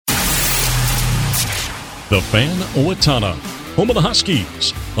The Fan Owatonna, home of the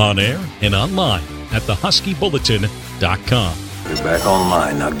Huskies, on air and online at thehuskybulletin.com. You're back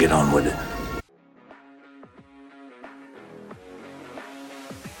online, now get on with it.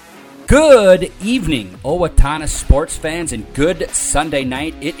 Good evening, Owatonna sports fans, and good Sunday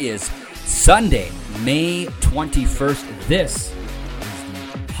night. It is Sunday, May 21st. This is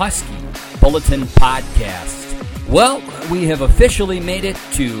the Husky Bulletin Podcast. Well, we have officially made it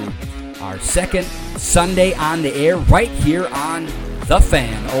to our second Sunday on the air right here on The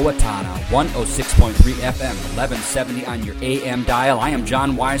Fan, Owatonna, 106.3 FM, 1170 on your AM dial. I am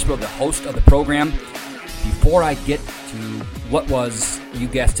Jon Weisbrod, the host of the program. Before I get to what was, you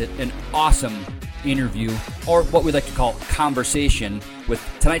guessed it, an awesome interview, or what we like to call conversation with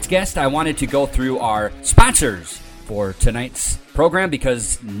tonight's guest, I wanted to go through our sponsors for tonight's program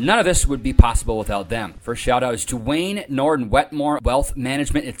because none of this would be possible without them. First shout out is to Wayne Norden Wetmore Wealth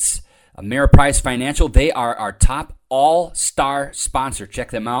Management. It's Ameriprise Financial. They are our top all-star sponsor. Check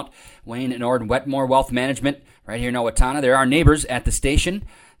them out. Wayne Norden Wetmore Wealth Management right here in Owatonna. They're our neighbors at the station.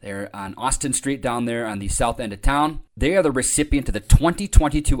 They're on Austin Street down there on the south end of town. They are the recipient of the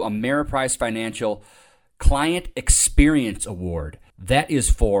 2022 Ameriprise Financial Client Experience Award. That is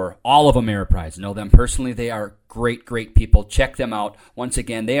for all of Ameriprise. Know them personally. They are great, great people. Check them out. Once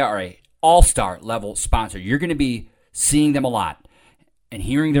again, they are a all-star level sponsor. You're going to be seeing them a lot and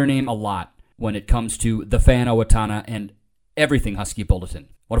hearing their name a lot when it comes to the Fan Owatonna and everything Husky Bulletin.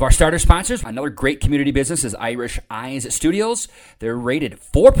 One of our starter sponsors, another great community business, is Irish Eyes Studios. They're rated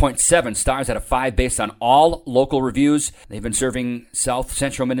 4.7 stars out of 5 based on all local reviews. They've been serving South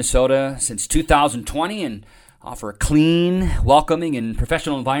Central Minnesota since 2020 and offer a clean, welcoming, and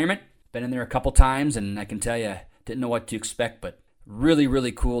professional environment. Been in there a couple times, and I can tell you, didn't know what to expect, but really,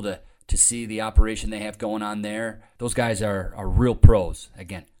 really cool to see the operation they have going on there. Those guys are real pros.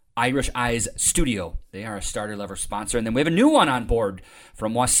 Again, Irish Eyes Studio. They are a starter level sponsor. And then we have a new one on board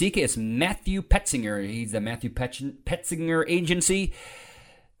from Waseca. It's Matthew Petzinger. He's the Matthew Petzinger Agency,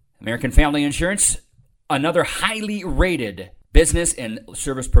 American Family Insurance. Another highly rated business and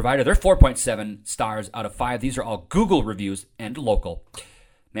service provider. They're 4.7 stars out of 5. These are all Google reviews and local.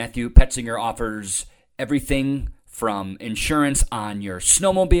 Matthew Petzinger offers everything from insurance on your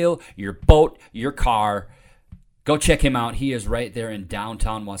snowmobile, your boat, your car. Go check him out. He is right there in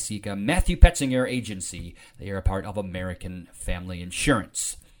downtown Waseca. Matthew Petzinger Agency. They are a part of American Family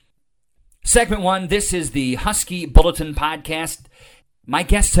Insurance. Segment 1, this is the Husky Bulletin Podcast. My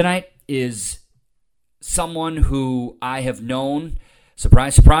guest tonight is someone who I have known,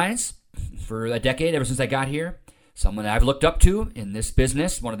 surprise, surprise, for a decade, ever since I got here. Someone that I've looked up to in this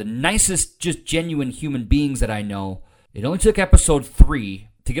business. One of the nicest, just genuine human beings that I know. It only took episode 3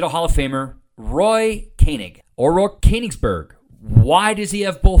 to get a Hall of Famer, Roy Koenig, or Roy Koenigsberg. Why does he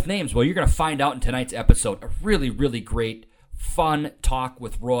have both names? Well, you're going to find out in tonight's episode. A really, really great, fun talk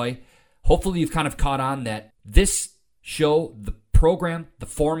with Roy. Hopefully you've kind of caught on that this show, the program, the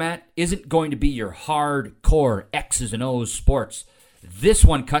format, isn't going to be your hardcore X's and O's sports. This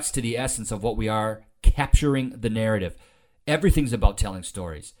one cuts to the essence of what we are, capturing the narrative. Everything's about telling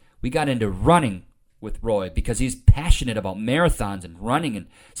stories. We got into running with Roy because he's passionate about marathons and running and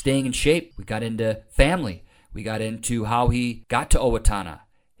staying in shape. We got into family. We got into how he got to Owatonna,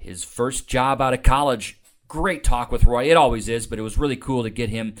 his first job out of college. Great talk with Roy. It always is, but it was really cool to get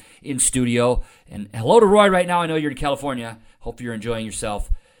him in studio. And hello to Roy right now. I know you're in California. Hope you're enjoying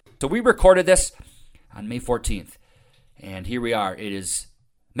yourself. So we recorded this on May 14th. And here we are. It is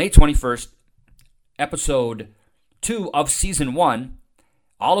May 21st, episode 2 of season 1.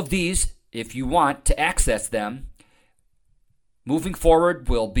 All of these, if you want to access them, moving forward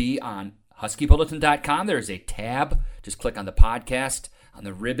will be on huskybulletin.com. There's a tab. Just click on the podcast on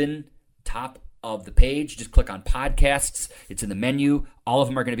the ribbon top of the page. Just click on podcasts. It's in the menu. All of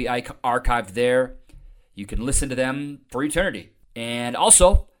them are going to be archived there. You can listen to them for eternity. And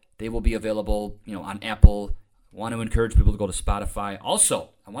also, they will be available, on Apple. I want to encourage people to go to Spotify. Also,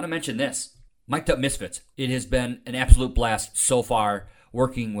 I want to mention this. Mic'd Up Misfits. It has been an absolute blast so far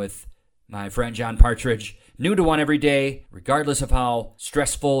working with my friend John Partridge. New to one every day, regardless of how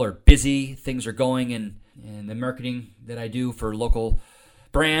stressful or busy things are going in the marketing that I do for local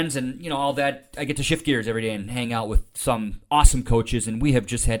brands and, all that. I get to shift gears every day and hang out with some awesome coaches, and we have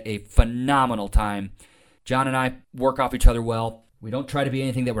just had a phenomenal time. John and I work off each other well. We don't try to be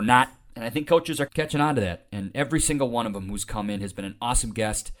anything that we're not, and I think coaches are catching on to that. And every single one of them who's come in has been an awesome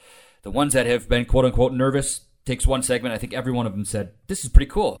guest. The ones that have been quote-unquote nervous, takes one segment, I think every one of them said, this is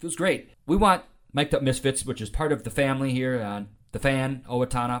pretty cool. It feels great. We want Mic'd Up Misfits, which is part of the family here on The Fan,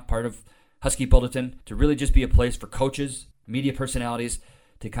 Owatonna, part of Husky Bulletin, to really just be a place for coaches, media personalities,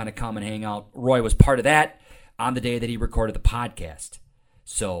 to kind of come and hang out. Roy was part of that on the day that he recorded the podcast.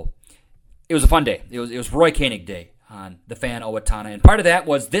 So it was a fun day. It was Roy Koenig Day on the Fan Owatonna. And part of that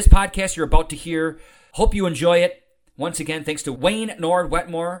was this podcast you're about to hear. Hope you enjoy it. Once again, thanks to Wayne Nord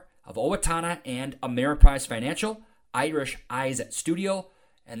Wetmore of Owatonna and Ameriprise Financial, Irish Eyes Studio,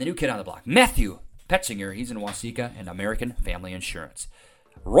 and the new kid on the block, Matthew Petzinger. He's in Waseca, and American Family Insurance.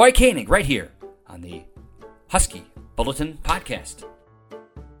 Roy Koenig right here on the Husky Bulletin Podcast.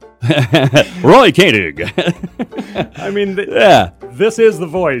 Roy Koenig. I mean, this is the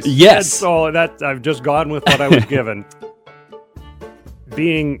voice. Yes. And so I've just gone with what I was given.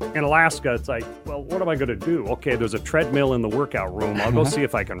 Being in Alaska, it's like, well, what am I going to do? Okay, there's a treadmill in the workout room. I'll go see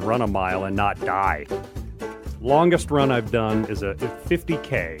if I can run a mile and not die. Longest run I've done is a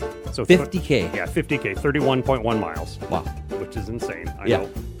 50K. So 50K? Yeah, 50K, 31.1 miles. Wow. Which is insane. I know.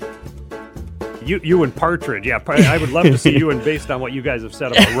 You and Partridge, I would love to see you, and based on what you guys have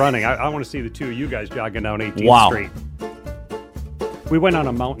said about running, I want to see the two of you guys jogging down 18th Street. We went on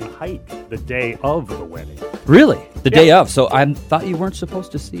a mountain hike the day of the wedding. Really? The day of? So I thought you weren't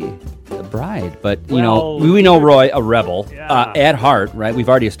supposed to see the bride, but we know Roy, a rebel, at heart, right? We've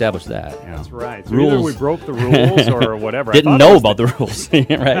already established that. That's right. So rules. Either we broke the rules or whatever. Didn't know about the rules,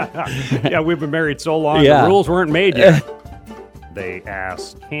 right? Yeah, we've been married so long, the rules weren't made yet. They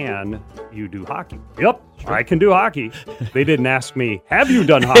asked, can you do hockey? Yep, sure. I can do hockey. They didn't ask me, have you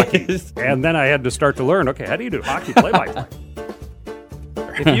done hockey? And then I had to start to learn, okay, how do you do hockey play-by-play?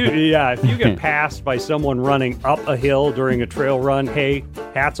 If you get passed by someone running up a hill during a trail run, hey,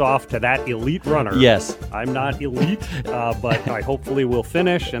 hats off to that elite runner. Yes. I'm not elite, but I hopefully will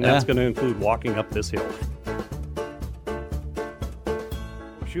finish, and that's going to include walking up this hill.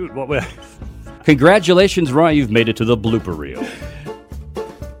 Shoot, what was... Congratulations, Roy. You've made it to the blooper reel.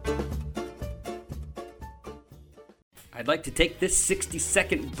 I'd like to take this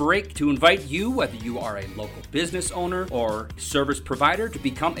 60-second break to invite you, whether you are a local business owner or service provider, to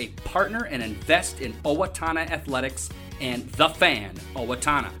become a partner and invest in Owatonna Athletics and The Fan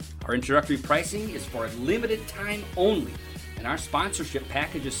Owatonna. Our introductory pricing is for a limited time only, and our sponsorship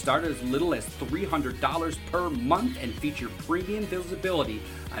packages start as little as $300 per month and feature premium visibility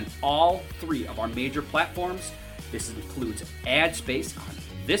on all three of our major platforms. This includes ad space on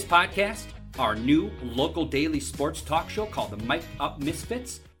this podcast, our new local daily sports talk show called the Mic'd Up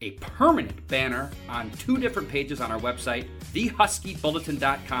Misfits, a permanent banner on 2 different pages on our website,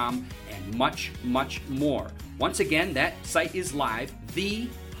 thehuskybulletin.com, and much, much more. Once again, that site is live,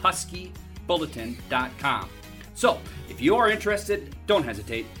 thehuskybulletin.com. So, if you are interested, don't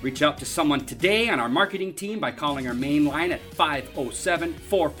hesitate. Reach out to someone today on our marketing team by calling our main line at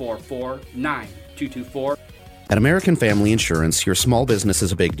 507-444-9224. At American Family Insurance, your small business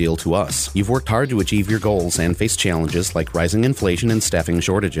is a big deal to us. You've worked hard to achieve your goals and face challenges like rising inflation and staffing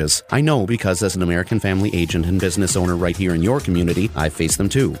shortages. I know because as an American Family agent and business owner right here in your community, I've faced them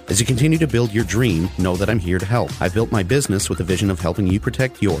too. As you continue to build your dream, know that I'm here to help. I've built my business with a vision of helping you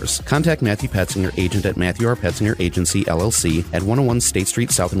protect yours. Contact Matthew Petzinger, agent at Matthew R. Petzinger Agency, LLC, at 101 State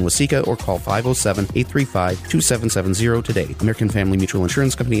Street South in Waseca, or call 507-835-2770 today. American Family Mutual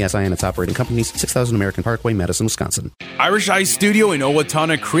Insurance Company, SI and its operating companies, 6000 American Parkway, Madison, Wisconsin. Irish Eyes Studio in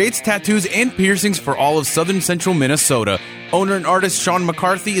Owatonna creates tattoos and piercings for all of southern central Minnesota. Owner and artist Sean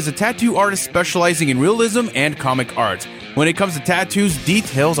McCarthy is a tattoo artist specializing in realism and comic art. When it comes to tattoos,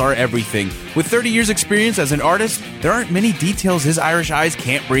 details are everything. With 30 years experience as an artist, there aren't many details his Irish Eyes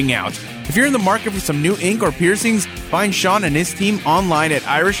can't bring out. If you're in the market for some new ink or piercings, find Sean and his team online at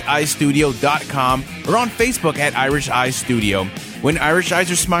irisheyesstudio.com or on Facebook at Irish Eyes Studio. When Irish Eyes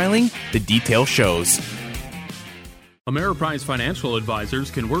are smiling, the detail shows. Ameriprise Financial Advisors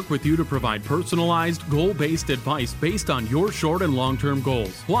can work with you to provide personalized, goal-based advice based on your short and long-term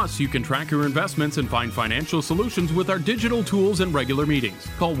goals. Plus, you can track your investments and find financial solutions with our digital tools and regular meetings.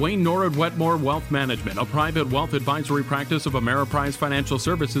 Call Wayne Norad Wetmore Wealth Management, a private wealth advisory practice of Ameriprise Financial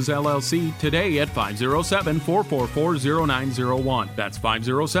Services, LLC, today at 507-444-0901. That's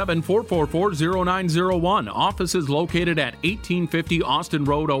 507-444-0901. Office is located at 1850 Austin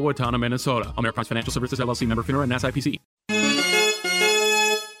Road, Owatonna, Minnesota. Ameriprise Financial Services, LLC, member FINRA and SIPC.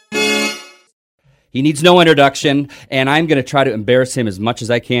 He needs no introduction, and I'm going to try to embarrass him as much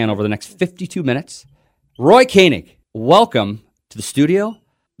as I can over the next 52 minutes. Roy Koenig, welcome to the studio.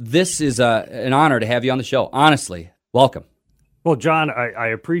 This is an honor to have you on the show. Honestly, welcome. Well, John, I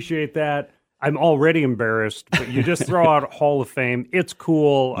appreciate that. I'm already embarrassed, but you just throw out Hall of Fame. It's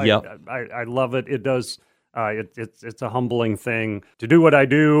cool. Yep. I love it. It does. It's a humbling thing to do what I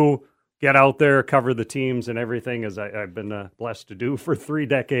do. Get out there, cover the teams and everything, as I've been blessed to do for 3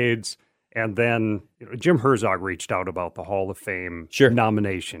 decades. And then Jim Herzog reached out about the Hall of Fame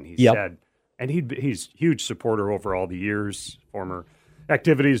nomination. He said, and he's a huge supporter over all the years, former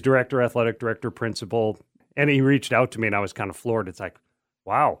activities director, athletic director, principal. And he reached out to me, and I was kind of floored. It's like,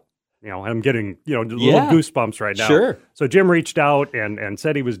 wow. I'm getting, little goosebumps right now. Sure. So Jim reached out and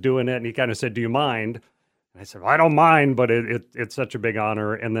said he was doing it, and he kind of said, do you mind? And I said, well, I don't mind, but it's such a big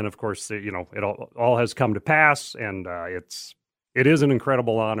honor. And then, of course, it all has come to pass, and it is an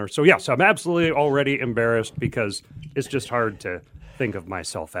incredible honor. So, yes, I'm absolutely already embarrassed because it's just hard to think of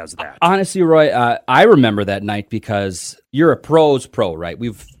myself as that. Honestly, Roy, I remember that night because you're a pro's pro, right?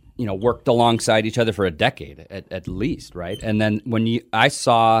 We've worked alongside each other for a decade at least, right? And then I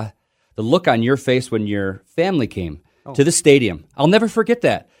saw the look on your face when your family came to the stadium. I'll never forget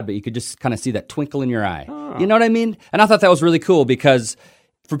that. But you could just kind of see that twinkle in your eye. Oh. You know what I mean? And I thought that was really cool because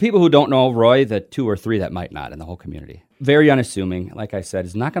for people who don't know Roy, the 2 or 3 that might not in the whole community, very unassuming, like I said,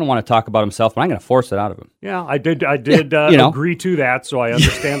 is not going to want to talk about himself, but I'm going to force it out of him. Yeah, I did agree to that, so I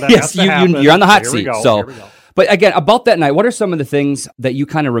understand that. Yes, you're on the hot seat. So, but again, about that night, what are some of the things that you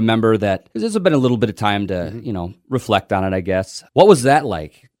kind of remember that, because there's been a little bit of time to, reflect on it, I guess. What was that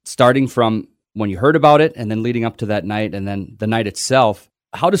like, starting from when you heard about it and then leading up to that night and then the night itself?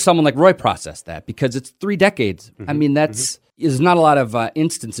 How does someone like Roy process that? Because it's 3 decades. I mean, there's not a lot of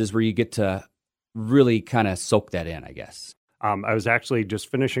instances where you get to really kind of soak that in, I guess. I was actually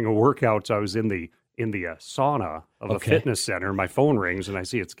just finishing a workout, so I was in the sauna of a fitness center. My phone rings, and I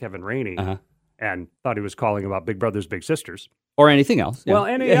see it's Kevin Rainey, and thought he was calling about Big Brothers Big Sisters. Or anything else. Well,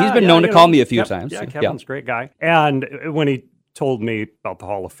 he's been known to call me a few times. Yeah, Kevin's a great guy. And when he told me about the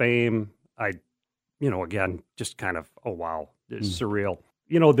Hall of Fame, I, again, just kind of, oh, wow, it's surreal.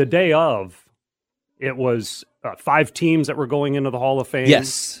 The day of, it was 5 teams that were going into the Hall of Fame.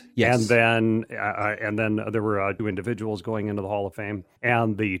 Yes. And then there were 2 individuals going into the Hall of Fame.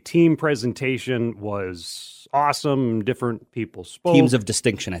 And the team presentation was awesome. Different people spoke. Teams of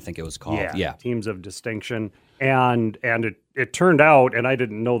Distinction, I think it was called. Yeah. Teams of Distinction. And it turned out, and I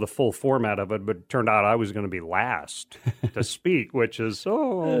didn't know the full format of it, but it turned out I was going to be last to speak, which is,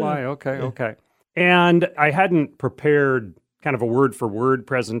 okay. And I hadn't prepared kind of a word-for-word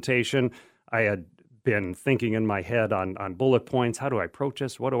presentation. I had been thinking in my head on bullet points. How do I approach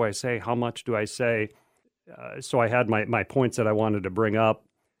this? What do I say? How much do I say? So I had my points that I wanted to bring up,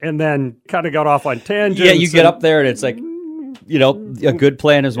 and then kind of got off on tangents. Yeah, you get up there, and it's like, a good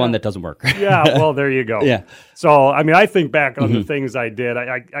plan is one that doesn't work. Yeah, well, there you go. Yeah. So, I think back on the things I did.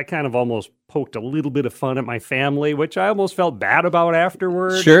 I kind of almost poked a little bit of fun at my family, which I almost felt bad about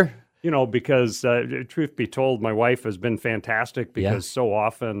afterward. Sure. Because truth be told, my wife has been fantastic because so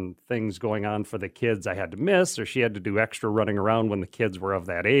often things going on for the kids I had to miss, or she had to do extra running around when the kids were of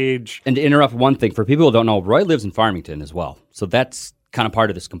that age. And to interrupt one thing, for people who don't know, Roy lives in Farmington as well. So that's kind of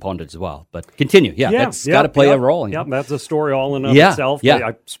part of this component as well. But continue. That's got to play a role. Yep, that's a story all in of itself. Yeah.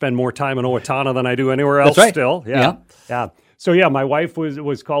 I spend more time in Owatonna than I do anywhere else still. Yeah. So, my wife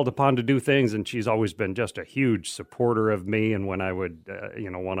was called upon to do things, and she's always been just a huge supporter of me. And when I would,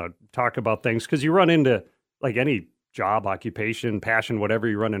 want to talk about things, because you run into, like any job, occupation, passion, whatever,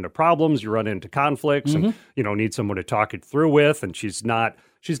 you run into problems, you run into conflicts, and, need someone to talk it through with. And she's not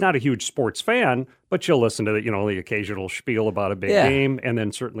a huge sports fan, but she'll listen to the occasional spiel about a big game, and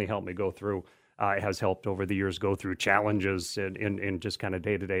then certainly help me go through. Has helped over the years go through challenges in just kind of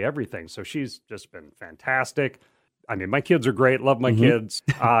day-to-day everything. So she's just been fantastic. My kids are great. Love my kids.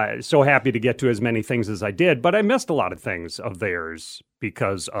 So happy to get to as many things as I did, but I missed a lot of things of theirs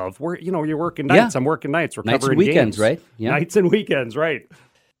because of you're working nights. I'm working nights. We're nights covering and weekends, games. Right? Yeah. Nights and weekends, right?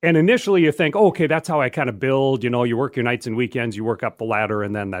 And initially you think, okay, that's how I kind of build. You work your nights and weekends, you work up the ladder,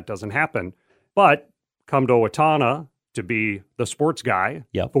 and then that doesn't happen. But come to Owatonna to be the sports guy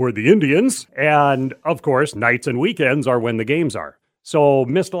for the Indians, and of course, nights and weekends are when the games are. So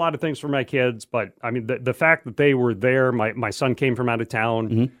missed a lot of things for my kids, but the fact that they were there, my son came from out of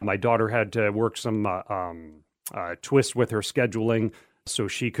town. My daughter had to work some twists with her scheduling so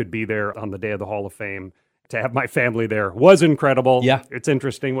she could be there on the day of the Hall of Fame. To have my family there was incredible. Yeah. It's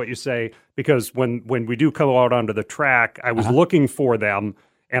interesting what you say, because when we do come out onto the track, I was looking for them,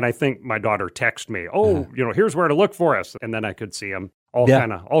 and I think my daughter texted me, here's where to look for us. And then I could see them.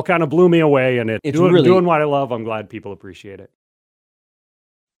 All kind of blew me away, and it's doing what I love. I'm glad people appreciate it.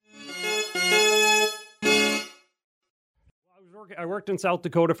 I worked in South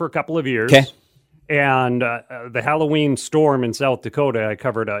Dakota for a couple of years. Okay. And the Halloween storm in South Dakota, I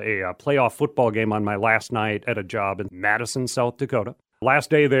covered a playoff football game on my last night at a job in Madison, South Dakota. Last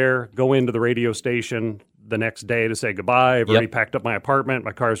day there, go into the radio station the next day to say goodbye. I've already packed up my apartment.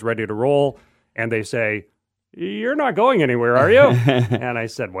 My car's ready to roll. And they say, you're not going anywhere, are you? And I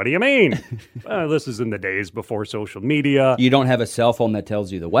said, what do you mean? This is in the days before social media. You don't have a cell phone that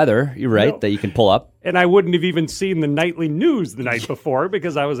tells you the weather, you're right, that you can pull up. And I wouldn't have even seen the nightly news the night before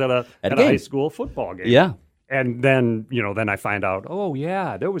because I was at a high school football game. Yeah. And then, then I find out, oh,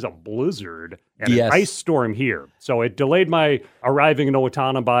 yeah, there was a blizzard and an ice storm here. So it delayed my arriving in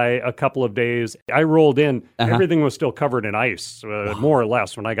Owatonna by a couple of days. I rolled in. Everything was still covered in ice, more or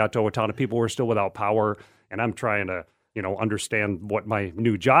less. When I got to Owatonna, people were still without power. And I'm trying to, understand what my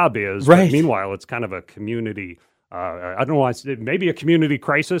new job is. Right. But meanwhile, it's kind of a community, I don't know, maybe a community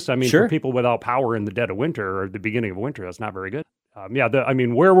crisis. I mean, sure. For people without power in the dead of winter or the beginning of winter, that's not very good.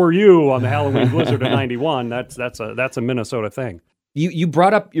 Where were you on the Halloween blizzard of '91? That's a Minnesota thing. You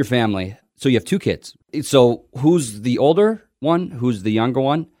brought up your family, so you have two kids. So who's the older one? Who's the younger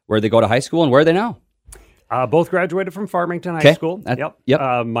one? Where they go to high school, and where are they now? Both graduated from Farmington High School.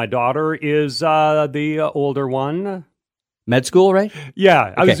 Yep. My daughter is the older one. Med school, right?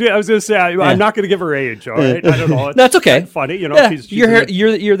 Yeah. Okay. I was going to say I'm not going to give her age. All right. I don't know. That's okay. Funny, Yeah.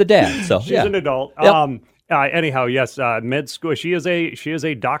 You're the dad, so she's an adult. Yep. Anyhow, yes, med school. She is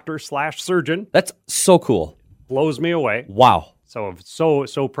a doctor/surgeon. That's so cool. Blows me away. Wow.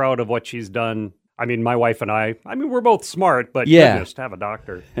 So proud of what she's done. I mean, my wife and I we're both smart, but goodness, to have a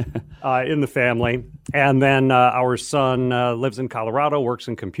doctor in the family. And then our son lives in Colorado, works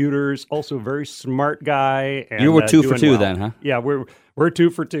in computers, also a very smart guy. And, you were 2 for 2 well. then, huh? Yeah, we're 2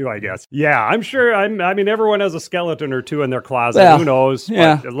 for 2, I guess. Yeah, I'm sure. Everyone has a skeleton or two in their closet. Well, who knows?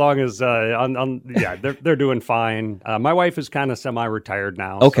 Yeah. But as long as they're doing fine. My wife is kind of semi-retired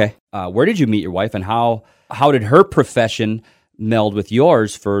now. Okay. So. Where did you meet your wife, and how did her profession meld with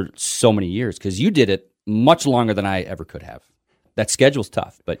yours for so many years? Because you did it much longer than I ever could have. That schedule's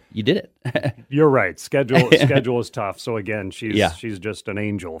tough, but you did it. You're right. Schedule is tough. So again, she's just an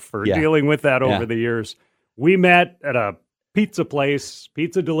angel for dealing with that over the years. We met at a pizza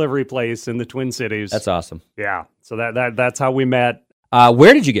delivery place in the Twin Cities. That's awesome. Yeah. So that's how we met.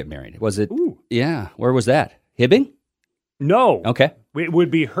 Where did you get married? Was it? Ooh. Yeah. Where was that? Hibbing? No. Okay. It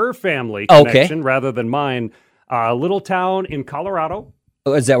would be her family connection rather than mine. A little town in Colorado.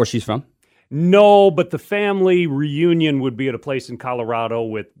 Oh, is that where she's from? No, but the family reunion would be at a place in Colorado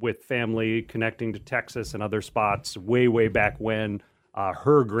with family connecting to Texas and other spots way, way back when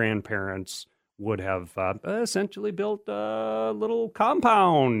her grandparents would have essentially built a little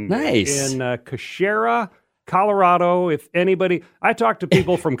compound in Koenig, Colorado. If anybody, I talk to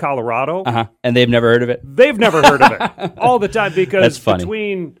people from Colorado. And they've never heard of it? They've never heard of it all the time because That's funny.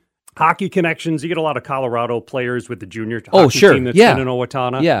 Between hockey connections, you get a lot of Colorado players with the junior hockey team that's been in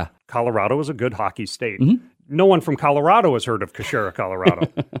Owatonna. Yeah. Colorado is a good hockey state. Mm-hmm. No one from Colorado has heard of Koenig,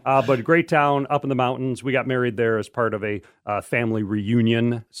 Colorado. But a great town up in the mountains. We got married there as part of a family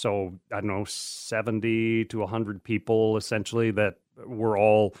reunion. So, I don't know, 70 to 100 people, essentially, that were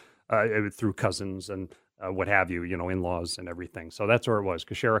all through cousins and what have you, in-laws and everything. So that's where it was,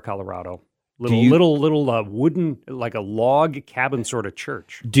 Koenig, Colorado. Little wooden, like a log cabin sort of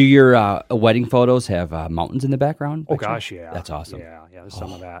church. Do your wedding photos have mountains in the background? Oh, gosh, yeah. That's awesome. Yeah, there's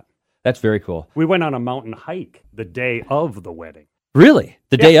some of that. That's very cool. We went on a mountain hike the day of the wedding. Really?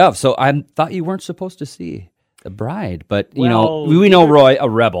 The day of? So I thought you weren't supposed to see the bride, but we know Roy, a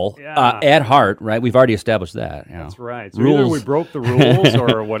rebel at heart, right? We've already established that. That's right. So rules. Either we broke the rules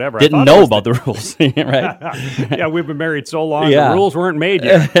or whatever. Didn't know about the rules, right? Yeah, we've been married so long, the rules weren't made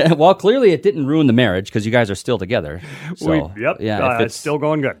yet. Well, clearly it didn't ruin the marriage because you guys are still together. So, it's still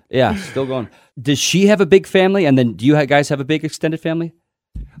going good. Yeah, still going. Does she have a big family? And then do you guys have a big extended family?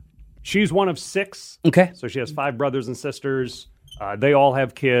 She's one of 6. Okay. So she has 5 brothers and sisters. They all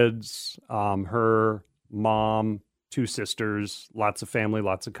have kids. Her mom, 2 sisters, lots of family,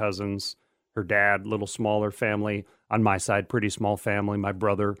 lots of cousins. Her dad, little smaller family. On my side, pretty small family. My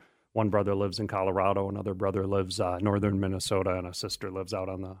brother, one brother lives in Colorado, another brother lives northern Minnesota, and a sister lives out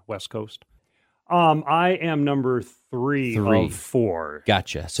on the West Coast. I am number 3 of 4.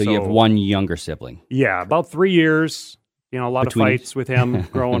 Gotcha. So you have one younger sibling. Yeah, about 3 years. A lot of fights with him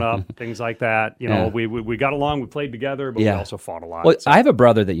growing up, things like that. We got along, we played together, but we also fought a lot. Well, I have a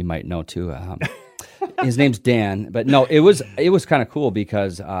brother that you might know too. His name's Dan, but no, it was kind of cool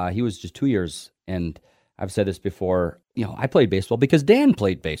because he was just 2 years, and I've said this before. I played baseball because Dan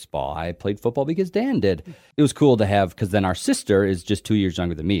played baseball. I played football because Dan did. It was cool to have because then our sister is just 2 years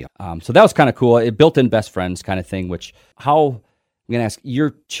younger than me. So that was kind of cool. It built-in best friends kind of thing. I'm gonna ask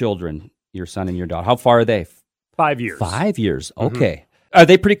your children, your son and your daughter. How far are they? 5 years. 5 years. Okay. Mm-hmm. Are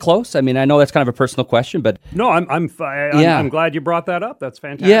they pretty close? I mean, I know that's kind of a personal question, but no, I'm glad you brought that up. That's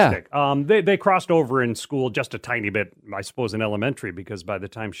fantastic. Yeah. They crossed over in school just a tiny bit, I suppose, in elementary, because by the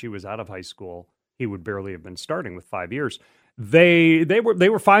time she was out of high school, he would barely have been starting with 5 years. They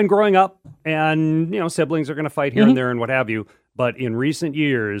were fine growing up, and siblings are going to fight here and there and what have you. But in recent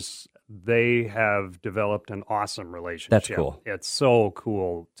years, they have developed an awesome relationship. That's cool. It's so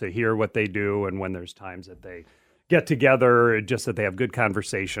cool to hear what they do, and when there's times that they get together, just that they have good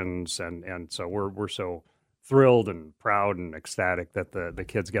conversations, and so we're so thrilled and proud and ecstatic that the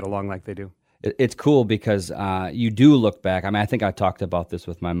kids get along like they do. It's cool because you do look back. I mean, I think I talked about this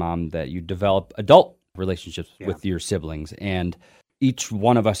with my mom, that you develop adult relationships with your siblings, and each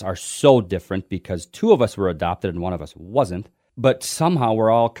one of us are so different because two of us were adopted and one of us wasn't, but somehow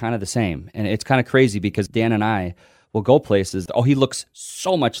we're all kind of the same. And it's kind of crazy because Dan and I will go places. Oh, he looks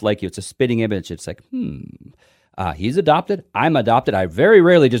so much like you. It's a spitting image. It's like, he's adopted. I'm adopted. I very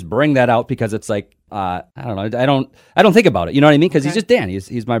rarely just bring that out because it's like, I don't know. I don't think about it. You know what I mean? Because he's just Dan.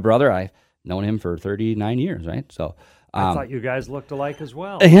 He's my brother. I've known him for 39 years, right? So I thought you guys looked alike as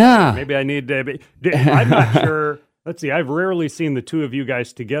well. Yeah. Maybe I need to. I'm not sure. Let's see. I've rarely seen the two of you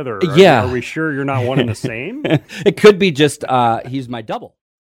guys together. Yeah. Are we sure you're not one and the same? It could be just he's my double.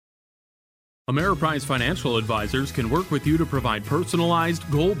 Ameriprise Financial Advisors can work with you to provide personalized,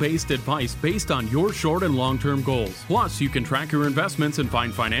 goal-based advice based on your short and long-term goals. Plus, you can track your investments and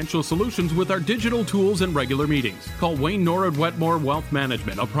find financial solutions with our digital tools and regular meetings. Call Wayne Norwood Wetmore Wealth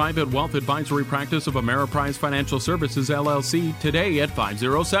Management, a private wealth advisory practice of Ameriprise Financial Services, LLC, today at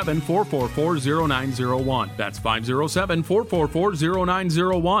 507-444-0901. That's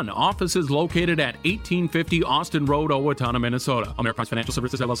 507-444-0901. Office is located at 1850 Austin Road, Owatonna, Minnesota. Ameriprise Financial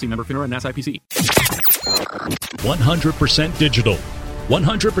Services, LLC, member FINRA and SIPC. 100% digital,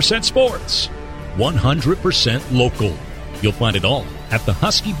 100% sports, 100% local. You'll find it all at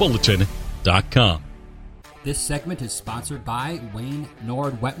thehuskybulletin.com. This segment is sponsored by Wayne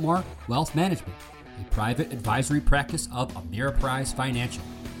Norwood Wetmore Wealth Management, a private advisory practice of Ameriprise Financial.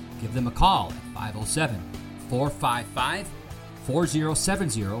 Give them a call at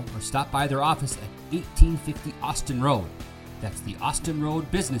 507-455-4070 or stop by their office at 1850 Austin Road. That's the Austin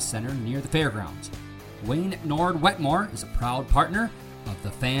Road Business Center near the fairgrounds. Wayne Norwood Wetmore is a proud partner of the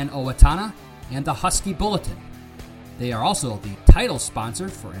Fan Owatonna and the Husky Bulletin. They are also the title sponsor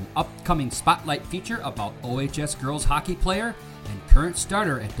for an upcoming spotlight feature about OHS girls hockey player and current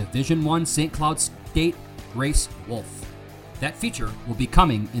starter at Division I St. Cloud State, Grace Wolf. That feature will be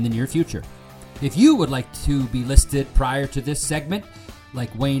coming in the near future. If you would like to be listed prior to this segment, like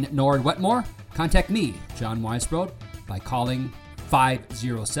Wayne Norwood Wetmore, contact me, Jon Weisbrod, by calling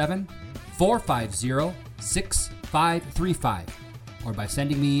 507-450-6535 or by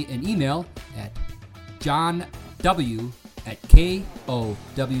sending me an email at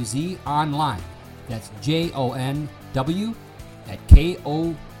johnw@KOWZonline. That's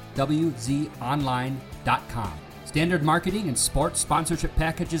JONW@KOWZonline.com. Standard marketing and sports sponsorship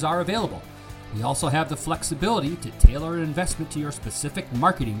packages are available. We also have the flexibility to tailor an investment to your specific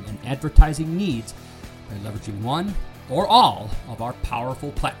marketing and advertising needs by leveraging one or all of our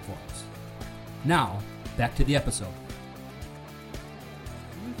powerful platforms. Now, back to the episode. A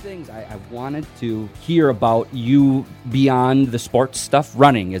few things I wanted to hear about you beyond the sports stuff.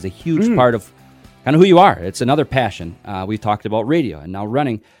 Running is a huge part of kind of who you are. It's another passion. We've talked about radio and now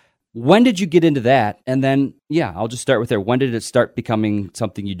running. When did you get into that? And then, I'll just start with there. When did it start becoming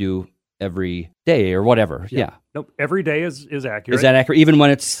something you do every day or whatever? Yeah. Nope. Every day is accurate. Is that accurate? Even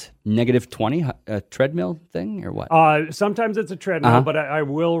when it's -20, a treadmill thing or what? Sometimes it's a treadmill, but I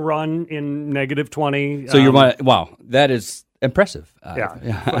will run in -20. So wow, that is impressive.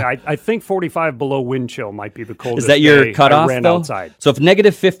 I think 45 below wind chill might be the coldest. Is that your day cutoff, I ran though? outside. So if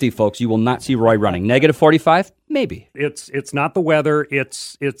 -50, folks, you will not see Roy running. -45, maybe. It's not the weather.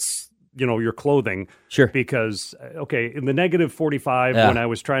 It's your clothing. Sure. Because, in the -45, when I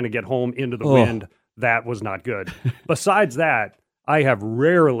was trying to get home into the wind, that was not good. Besides that, I have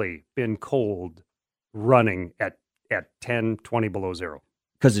rarely been cold running at 10, 20 below zero.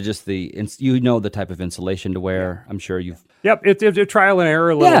 Because of just the type of insulation to wear. I'm sure you've... Yep, it's a trial and error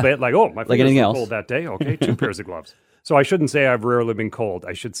a little bit. Like, my fingers were cold that day. Okay, 2 pairs of gloves. So I shouldn't say I've rarely been cold.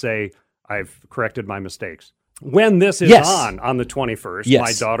 I should say I've corrected my mistakes. When this is on the 21st,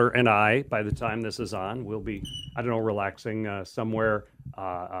 my daughter and I, by the time this is on, will be, relaxing somewhere,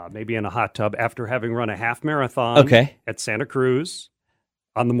 maybe in a hot tub after having run a half marathon at Santa Cruz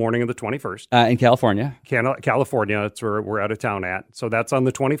on the morning of the 21st. In California. California, that's where we're out of town at. So that's on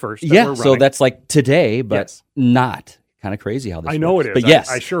the 21st. So that's like today, but not. Kind of crazy how this I know works. it is. But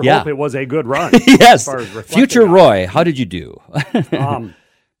yes. I sure hope it was a good run. Yes. As far as Future Roy, how did you do?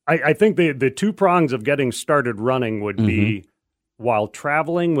 I think the two prongs of getting started running would be while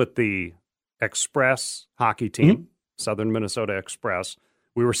traveling with the Express hockey team, Southern Minnesota Express.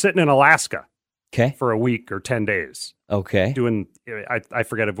 We were sitting in Alaska for a week or 10 days. Okay. Doing, I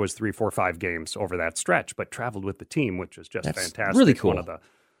forget if it was 3, 4, 5 games over that stretch, but traveled with the team, which is just fantastic. Really cool. One of the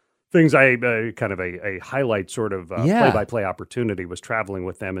things I kind of a highlight sort of play-by-play opportunity was traveling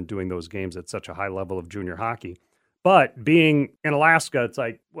with them and doing those games at such a high level of junior hockey. But being in Alaska, it's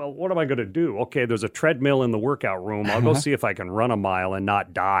like, well, what am I going to do? Okay, there's a treadmill in the workout room. I'll go see if I can run a mile and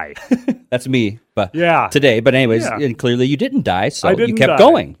not die. That's me, but yeah. today. But anyways, and clearly you didn't die, so you kept die.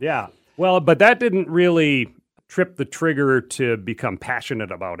 going. Yeah. Well, but that didn't really trip the trigger to become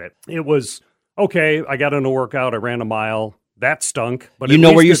passionate about it. It was, okay, I got in a workout, I ran a mile. That stunk, but you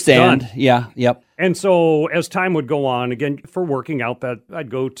know where you stand. Done. Yeah, yep. And so as time would go on, again, for working out, that I'd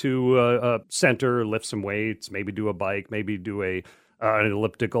go to a center, lift some weights, maybe do a bike, maybe do an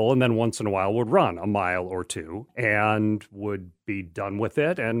elliptical, and then once in a while would run a mile or two and would be done with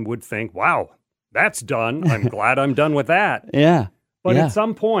it and would think, wow, that's done. I'm glad I'm done with that. Yeah. But at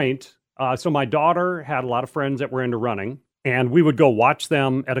some point, so my daughter had a lot of friends that were into running, and we would go watch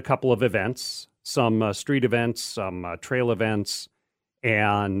them at a couple of events. Some street events, some trail events,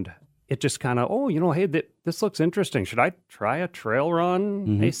 and it just kind of, hey, this looks interesting. Should I try a trail run?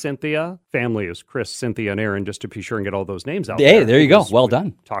 Mm-hmm. Hey, Cynthia. Family is Chris, Cynthia, and Aaron, just to be sure and get all those names out there. Hey, there you go. Well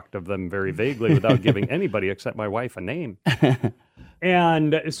done. Talked of them very vaguely without giving anybody except my wife a name.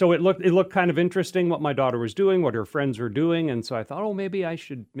 And so it looked kind of interesting what my daughter was doing, what her friends were doing, and so I thought, maybe I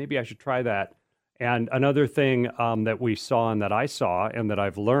should try that. And another thing that we saw and that I saw and that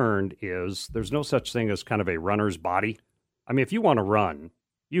I've learned is there's no such thing as kind of a runner's body. I mean, if you want to run,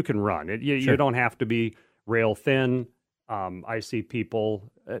 you can run. You don't have to be rail thin. I see people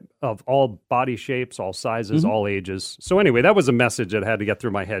of all body shapes, all sizes, all ages. So anyway, that was a message that had to get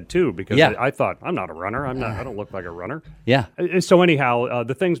through my head too, because I thought, I'm not a runner. I don't look like a runner. Yeah. So anyhow,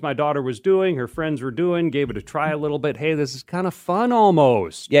 the things my daughter was doing, her friends were doing, gave it a try a little bit. Hey, this is kind of fun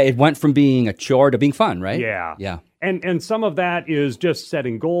almost. Yeah, it went from being a chore to being fun, right? Yeah. Yeah. And some of that is just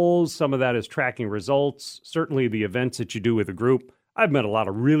setting goals. Some of that is tracking results. Certainly the events that you do with a group. I've met a lot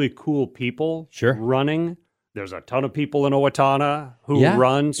of really cool people running. There's a ton of people in Owatonna who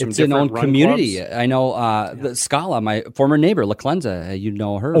run some it's different an own run community. clubs. I know the Scala, my former neighbor, LaClenza, you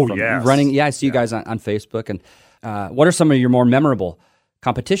know her from running. Yeah, I see you guys on Facebook. And what are some of your more memorable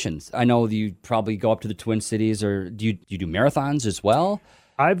competitions? I know you probably go up to the Twin Cities, or do you do marathons as well?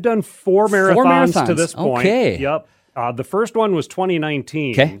 I've done 4 marathons to this point. Okay. Yep. The first one was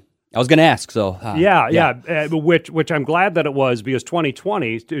 2019. Okay. I was going to ask, so... which I'm glad that it was, because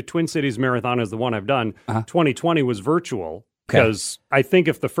 2020, Twin Cities Marathon is the one I've done. 2020 was virtual, because I think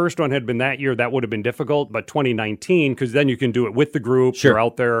if the first one had been that year, that would have been difficult, but 2019, because then you can do it with the group, you're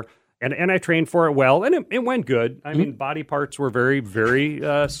out there, and I trained for it well, and it went good. I mean, body parts were very, very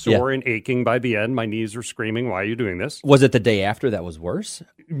sore and aching by the end. My knees were screaming, why are you doing this? Was it the day after that was worse?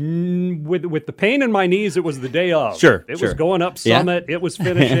 With the pain in my knees, it was the day of. It was going up Summit. It was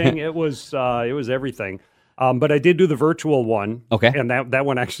finishing. it was everything. But I did do the virtual one. Okay. And that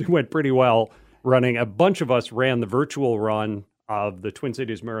one actually went pretty well. Running, a bunch of us ran the virtual run of the Twin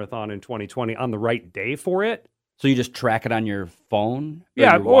Cities Marathon in 2020 on the right day for it. So you just track it on your phone?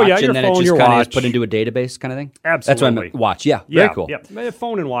 Yeah, your watch, your and then phone, it just your kind watch. of put into a database kind of thing? Absolutely. That's what I meant. Watch, very cool. Yeah,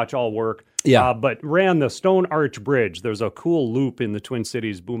 phone and watch all work. Yeah. But ran the Stone Arch Bridge. There's a cool loop in the Twin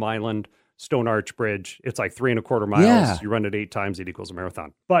Cities, Boom Island, Stone Arch Bridge. It's like 3.25 miles. Yeah. You run it 8 times, it equals a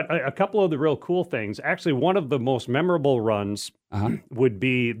marathon. But a couple of the real cool things, actually one of the most memorable runs would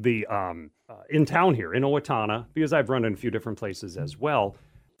be the in town here in Owatonna, because I've run in a few different places as well.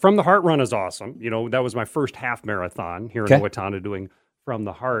 From the Heart run is awesome. That was my first half marathon here in Owatonna doing From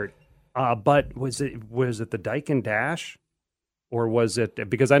the Heart. But was it the Dyke and Dash? Or was it,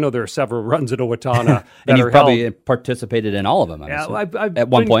 because I know there are several runs at Owatonna and you've probably participated in all of them, I've at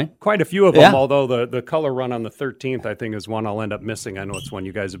one point. Quite a few of them, although the color run on the 13th, I think, is one I'll end up missing. I know it's one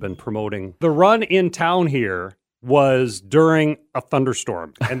you guys have been promoting. The run in town here was during a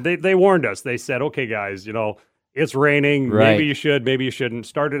thunderstorm. And they warned us. They said, okay, guys, it's raining. Right. Maybe you should, maybe you shouldn't.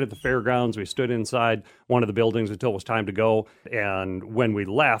 Started at the fairgrounds. We stood inside one of the buildings until it was time to go. And when we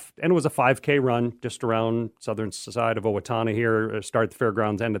left, and it was a 5K run just around southern side of Owatonna here, start at the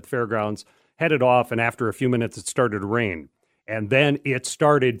fairgrounds, end at the fairgrounds, headed off, and after a few minutes, it started to rain. And then it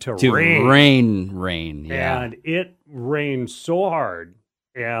started to rain. Rain, yeah. And it rained so hard.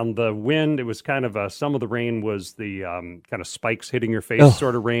 And the wind, it was kind of some of the rain was the kind of spikes hitting your face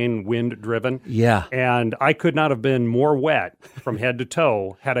sort of rain, wind driven. Yeah. And I could not have been more wet from head to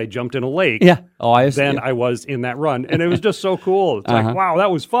toe had I jumped in a lake than I was in that run. And it was just so cool. It's like, wow,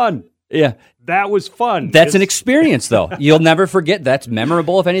 that was fun. Yeah. That was fun. That's an experience, though. You'll never forget. That's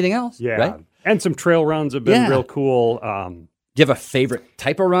memorable, if anything else. Yeah. Right? And some trail runs have been real cool. Do you have a favorite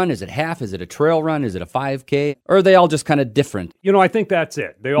type of run? Is it half? Is it a trail run? Is it a 5K? Or are they all just kind of different? I think that's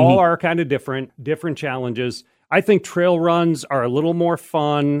it. They all are kind of different challenges. I think trail runs are a little more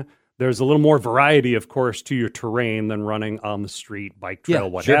fun. There's a little more variety, of course, to your terrain than running on the street, bike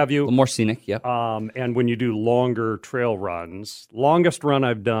trail, what have you. A little more scenic, yep. And when you do longer trail runs, longest run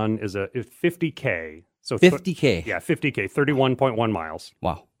I've done is a 50K. So 50K? 50K, 31.1 miles.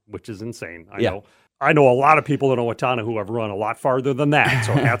 Wow. Which is insane. I know a lot of people in Owatonna who have run a lot farther than that,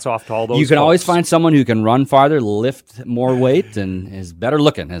 so hats off to all those You can folks. always find someone who can run farther, lift more weight, and is better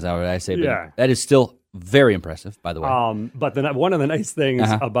looking, as I say. But that is still very impressive, by the way. But one of the nice things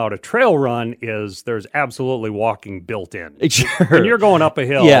about a trail run is there's absolutely walking built in. Sure. When you're going up a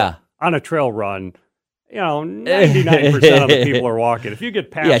hill on a trail run, 99% of the people are walking. If you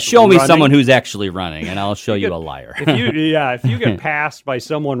get past show me someone who's actually running, and I'll show you a liar. If you get passed by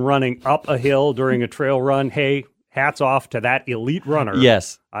someone running up a hill during a trail run, hey, hats off to that elite runner.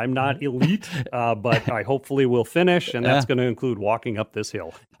 Yes. I'm not elite, but I hopefully will finish, and that's going to include walking up this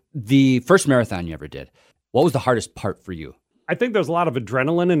hill. The first marathon you ever did, what was the hardest part for you? I think there's a lot of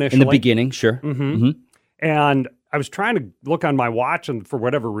adrenaline initially. In the beginning, sure. And I was trying to look on my watch, and for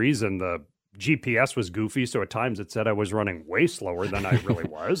whatever reason, the GPS was goofy, so at times it said I was running way slower than I really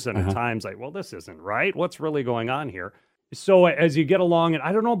was, and at times this isn't right. What's really going on here? So as you get along, and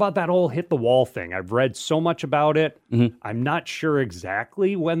I don't know about that whole hit the wall thing. I've read so much about it. I'm not sure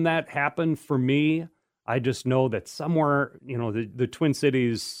exactly when that happened for me. I just know that somewhere, the Twin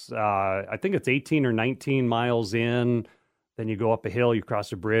Cities, I think it's 18 or 19 miles in. Then you go up a hill, you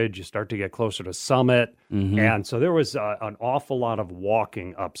cross a bridge, you start to get closer to Summit. And so there was an awful lot of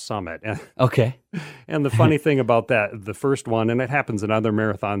walking up Summit. Okay. And the funny thing about that, the first one, and it happens in other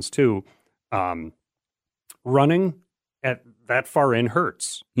marathons too, running at that far in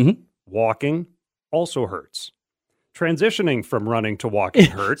hurts. Walking also hurts. Transitioning from running to walking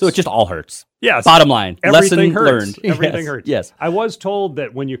hurts. So it just all hurts. Yes. Bottom line. Everything Lesson hurts. learned. Everything hurts. Yes. I was told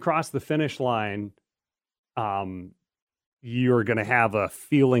that when you cross the finish line, you're going to have a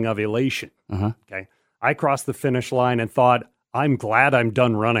feeling of elation. Okay. I crossed the finish line and thought, I'm glad I'm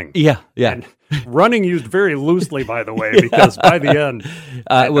done running. Yeah. And running used very loosely, by the way, because by the end,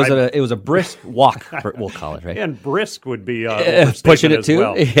 it was a brisk walk. We'll call it, right? And brisk would be pushing it too.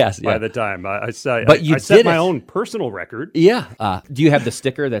 Well, yes. By the time I set my own personal record. Yeah. Do you have the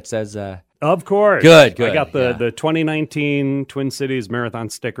sticker that says? Of course. Good. I got the 2019 Twin Cities Marathon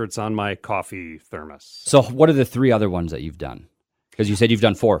sticker. It's on my coffee thermos. So what are the 3 other ones that you've done? Because you said you've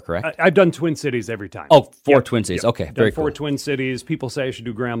done 4, correct? I've done Twin Cities every time. Oh, 4 Twin Cities. Okay, very cool. 4 Twin Cities. People say I should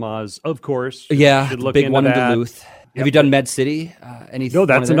do Grandma's. Of course. Yeah, should look big into one in that. Duluth. Have you done Med City? No,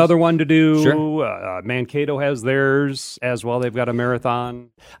 that's another one to do. Sure. Mankato has theirs as well. They've got a marathon.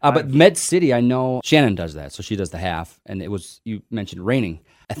 But Med City, I know Shannon does that, so she does the half. And you mentioned raining.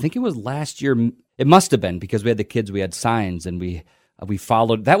 I think it was last year. It must have been because we had the kids, we had signs, and we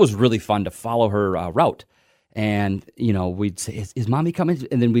followed. That was really fun to follow her route. And, we'd say, is Mommy coming?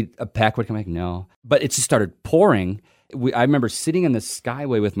 And then a pack would come back, no. But it just started pouring. I remember sitting in the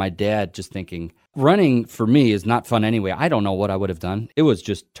Skyway with my dad just thinking, running for me is not fun anyway. I don't know what I would have done. It was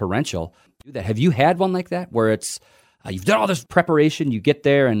just torrential. Have you had one like that where it's, you've done all this preparation, you get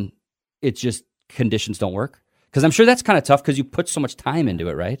there, and it's just conditions don't work? Because I'm sure that's kind of tough because you put so much time into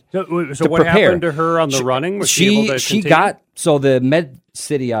it, right? So what happened to her on the running? Was she able to continue? So the Med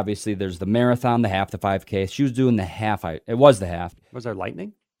City, obviously, there's the marathon, the half, the 5K. She was doing the half. It was the half. Was there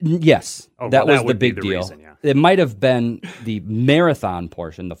lightning? Yes. That was the big deal. Reason, yeah. It might have been the marathon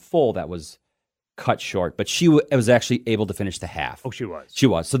portion, the full, that was cut short. But she was actually able to finish the half. Oh, she was? She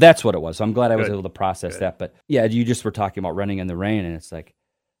was. So that's what it was. So I'm glad I was able to process that. But yeah, you just were talking about running in the rain, and it's like,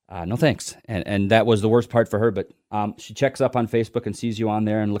 no thanks. And that was the worst part for her. But she checks up on Facebook and sees you on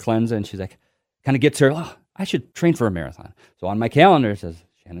there in La Clenza, and she's like, kind of gets her, I should train for a marathon. So on my calendar, it says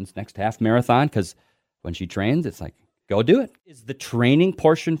Shannon's next half marathon, because when she trains, it's like, go do it. Is the training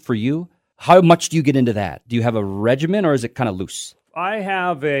portion for you, how much do you get into that? Do you have a regimen, or is it kind of loose? I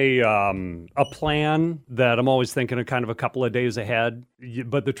have a plan that I'm always thinking of kind of a couple of days ahead.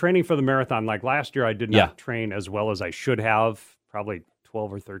 But the training for the marathon, like last year, I did not train as well as I should have. Probably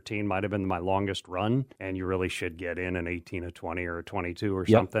 12 or 13 might have been my longest run, and you really should get in an 18, a 20, or a 22 or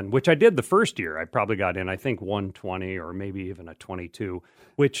something, which I did the first year. I probably got in, I think, 120 or maybe even a 22,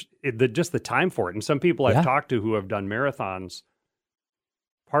 which just the time for it. And some people I've talked to who have done marathons,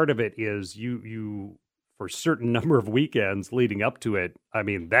 part of it is you for a certain number of weekends leading up to it, I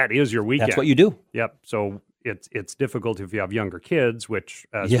mean, that is your weekend. That's what you do. Yep. So it's difficult if you have younger kids, which,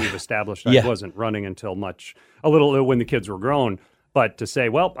 as we've established, I wasn't running until a little when the kids were grown. But to say,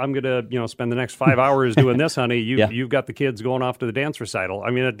 well, I'm going to, spend the next 5 hours doing this, honey. You've got the kids going off to the dance recital.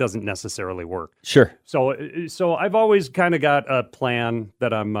 I mean, it doesn't necessarily work. Sure. So I've always kind of got a plan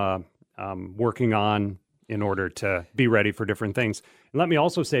that I'm working on in order to be ready for different things. And let me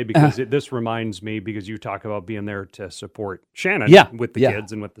also say, because this reminds me, because you talk about being there to support Shannon with the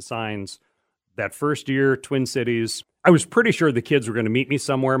kids and with the signs. That first year, Twin Cities, I was pretty sure the kids were going to meet me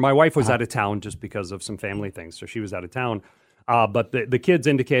somewhere. My wife was out of town just because of some family things, so she was out of town. But the kids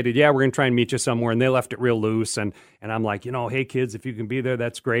indicated, we're going to try and meet you somewhere, and they left it real loose. And I'm like, hey, kids, if you can be there,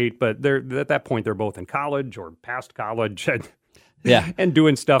 that's great. But at that point, they're both in college or past college. And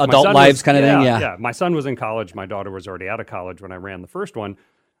doing stuff. Adult lives kind of thing, Yeah, my son was in college. My daughter was already out of college when I ran the first one.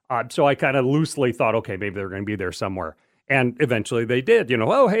 So I kind of loosely thought, okay, maybe they're going to be there somewhere. And eventually they did,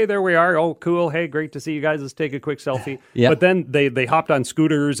 oh, hey, there we are. Oh, cool. Hey, great to see you guys. Let's take a quick selfie. But then they hopped on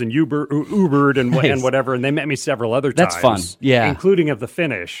scooters and Ubered and whatever, and they met me several other times. That's fun. Yeah. Including at the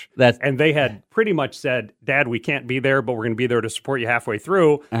finish. And they had pretty much said, Dad, we can't be there, but we're going to be there to support you halfway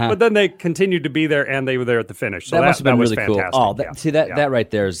through. But then they continued to be there, and they were there at the finish. So that must have been really fantastic. Cool. Oh, see, that right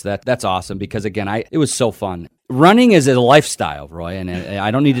there is that's awesome, because, again, it was so fun. Running is a lifestyle, Roy, and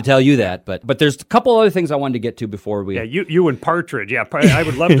I don't need to tell you that, but there's a couple other things I wanted to get to before we... Yeah, you and Partridge. Yeah, I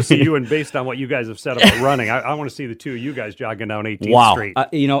would love to see you, and based on what you guys have said about running, I want to see the two of you guys jogging down 18th Street.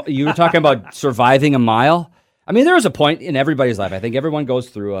 You were talking about surviving a mile. I mean, there was a point in everybody's life. I think everyone goes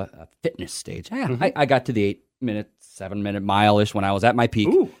through a fitness stage. I got to the 7-minute mile-ish when I was at my peak.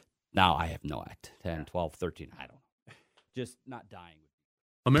 Ooh. Now I have no 10, 12, 13, I don't know. Just not dying.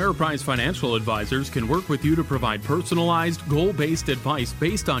 Ameriprise Financial Advisors can work with you to provide personalized, goal-based advice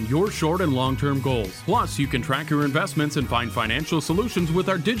based on your short and long-term goals. Plus, you can track your investments and find financial solutions with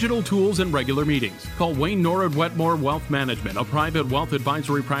our digital tools and regular meetings. Call Wayne Norwood Wetmore Wealth Management, a private wealth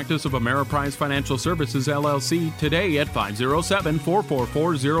advisory practice of Ameriprise Financial Services, LLC, today at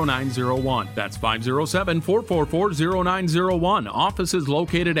 507-444-0901. That's 507-444-0901. Office is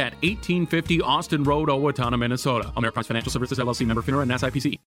located at 1850 Austin Road, Owatonna, Minnesota. Ameriprise Financial Services, LLC, member FINRA and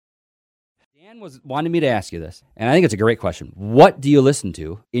SIPC. Wanted me to ask you this, and I think it's a great question. What do you listen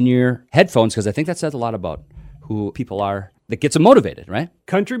to in your headphones? Because I think that says a lot about who people are that gets them motivated, right?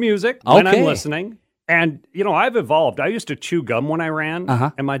 Country music when I'm listening. And, I've evolved. I used to chew gum when I ran,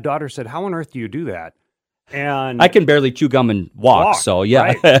 and my daughter said, how on earth do you do that? And I can barely chew gum and walk, so yeah.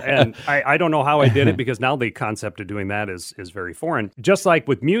 Right. And I don't know how I did it, because now the concept of doing that is very foreign. Just like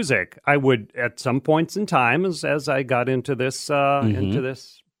with music, I would, at some points in time, as I got into this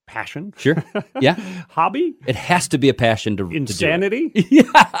passion. Sure. Yeah. Hobby. It has to be a passion to insanity. To do it.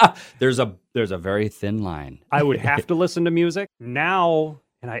 Yeah. There's a very thin line. I would have to listen to music now,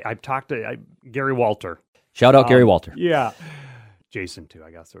 and I've talked to Gary Walter. Shout out Gary Walter. Yeah. Jason too,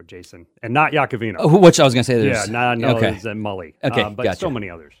 I guess, or Jason, and not Yakovino. Which I was going to say. It's Mully. Okay, but gotcha. So many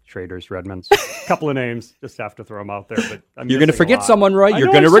others. Traders, Redmonds. A couple of names. Just have to throw them out there. But you're going to forget someone, Roy. You're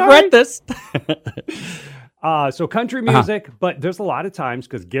going to regret this. So country music, but there's a lot of times,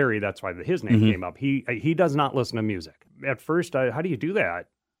 because Gary, that's why his name came up. He does not listen to music. At first, how do you do that?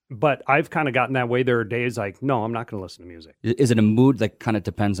 But I've kind of gotten that way. There are days like, no, I'm not going to listen to music. Is it a mood that kind of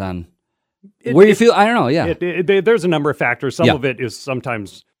depends on where you feel? I don't know. Yeah, there's a number of factors. Some of it is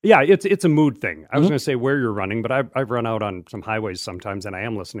sometimes, it's a mood thing. I was going to say where you're running, but I've run out on some highways sometimes, and I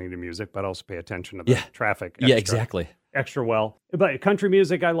am listening to music, but I also pay attention to the traffic. Exactly. Extra well. But country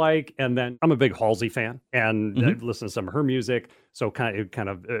music I like, and then I'm a big Halsey fan, and I listen to some of her music, so kind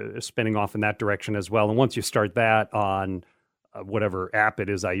of spinning off in that direction as well. And once you start that on whatever app it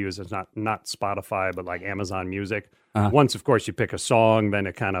is I use, it's not Spotify, but like Amazon Music. Once, of course, you pick a song, then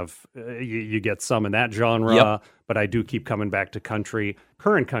it kind of, you get some in that genre, but I do keep coming back to country,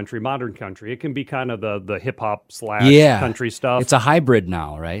 current country, modern country. It can be kind of the hip-hop / country stuff. It's a hybrid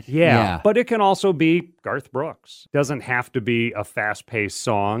now, right? Yeah, but it can also be Garth Brooks. Doesn't have to be a fast-paced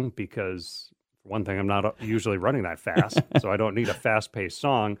song, because, for one thing, I'm not usually running that fast, so I don't need a fast-paced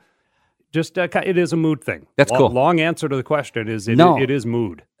song. Just, it is a mood thing. That's cool. Long answer to the question is, it is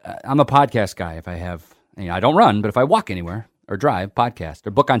mood. I'm a podcast guy. If I have... I don't run, but if I walk anywhere or drive, podcast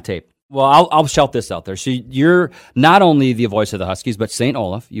or book on tape. Well, I'll shout this out there. So you're not only the voice of the Huskies, but St.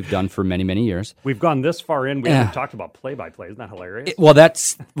 Olaf, you've done for many, many years. We've gone this far in. We haven't talked about play-by-play. Isn't that hilarious? Well,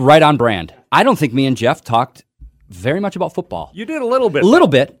 that's right on brand. I don't think me and Jeff talked very much about football. You did a little bit. A little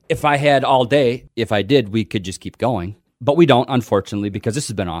bit. If I had all day, if I did, we could just keep going. But we don't, unfortunately, because this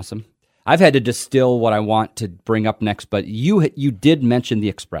has been awesome. I've had to distill what I want to bring up next, but you did mention the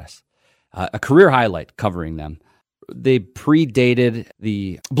Express. A career highlight covering them. They predated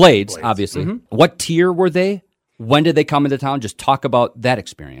the Blades, obviously. Mm-hmm. What tier were they? When did they come into town? Just talk about that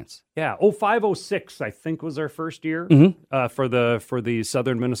experience. Yeah, 05-06, I think, was our first year for the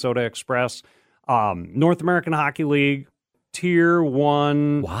Southern Minnesota Express. North American Hockey League, Tier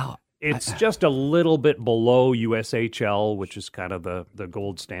 1. Wow. It's just a little bit below USHL, which is kind of the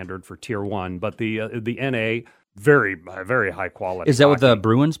gold standard for Tier 1. But the NA, very, very high quality. Is that hockey. what the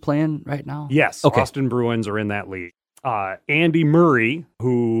Bruins playing right now? Yes. Okay. Austin Bruins are in that league. Andy Murray,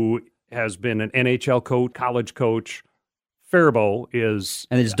 who has been an NHL coach, college coach, Faribault is...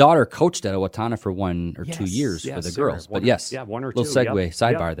 And his daughter coached at Owatonna for 1 or 2 years for the girls. One or two. Little segue,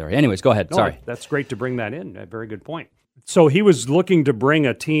 sidebar there. Anyways, go ahead. No, Sorry. That's great to bring that in. A very good point. So he was looking to bring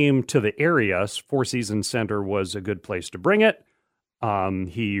a team to the area. Four Seasons Center was a good place to bring it.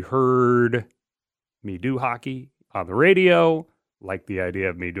 He heard me do hockey on the radio, liked the idea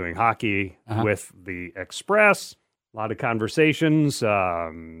of me doing hockey with the Express. A lot of conversations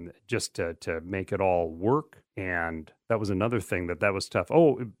just to make it all work. And that was another thing that was tough.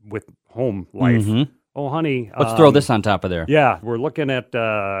 Oh, with home life. Mm-hmm. Oh, honey. Let's throw this on top of there. Yeah, we're looking at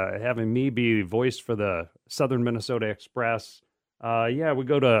having me be voice for the Southern Minnesota Express. We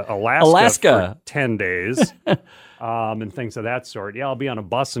go to Alaska. For 10 days and things of that sort. Yeah, I'll be on a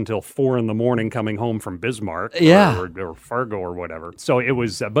bus until 4 a.m. coming home from Bismarck or Fargo or whatever. So it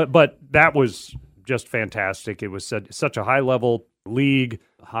was, but that was just fantastic. It was such a high-level league,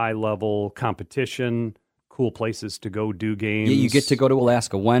 high-level competition. Cool places to go do games. Yeah, you get to go to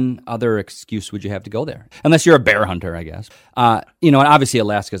Alaska. One other excuse would you have to go there? Unless you're a bear hunter, I guess. And obviously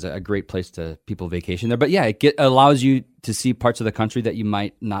Alaska is a great place to people vacation there. But yeah, it allows you to see parts of the country that you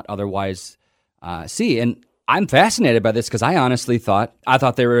might not otherwise see. And I'm fascinated by this because I honestly thought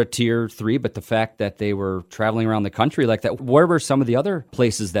they were a Tier 3, but the fact that they were traveling around the country like that, where were some of the other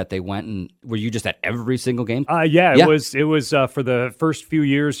places that they went? And were you just at every single game? It was for the first few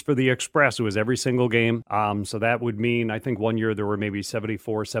years for the Express, it was every single game. So that would mean, I think one year there were maybe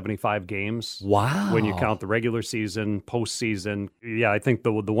 74, 75 games. Wow. When you count the regular season, postseason. Yeah, I think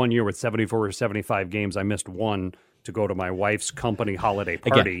the 1 year with 74 or 75 games, I missed one to go to my wife's company holiday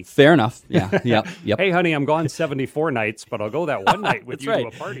party. Again, fair enough. Yeah. Yep. Hey, honey, I'm gone 74 nights, but I'll go that one night with you to a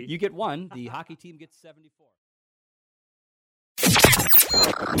party. You get one. The hockey team gets 74.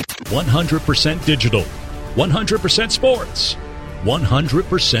 100% digital, 100% sports,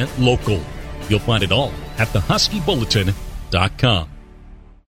 100% local. You'll find it all at thehuskybulletin.com.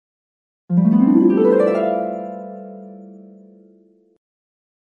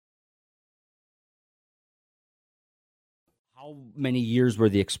 How many years were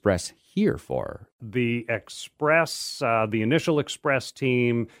the Express here for? The Express, the initial Express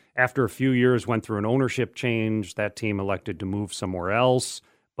team, after a few years, went through an ownership change. That team elected to move somewhere else,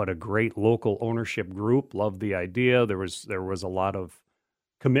 but a great local ownership group loved the idea. There was a lot of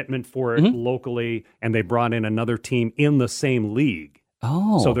commitment for it locally, and they brought in another team in the same league.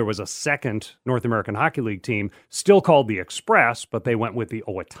 Oh. So there was a second North American Hockey League team, still called the Express, but they went with the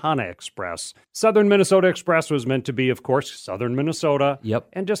Owatonna Express. Southern Minnesota Express was meant to be, of course, Southern Minnesota. Yep.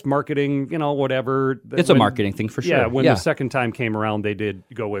 And just marketing, whatever. It's a marketing thing for sure. Yeah, when the second time came around, they did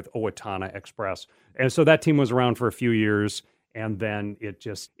go with Owatonna Express. And so that team was around for a few years, and then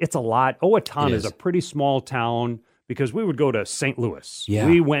it's a lot. Owatonna is a pretty small town because we would go to St. Louis. Yeah.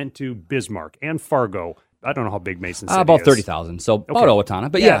 We went to Bismarck and Fargo. I don't know how big Mason City is. About 30,000, so about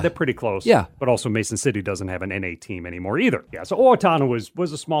Owatonna. But yeah, they're pretty close. Yeah. But also Mason City doesn't have an NA team anymore either. Yeah, so Owatonna was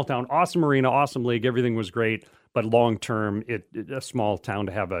a small town, awesome arena, awesome league, everything was great. But long term, a small town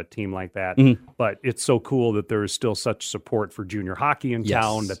to have a team like that. Mm-hmm. But it's so cool that there is still such support for junior hockey in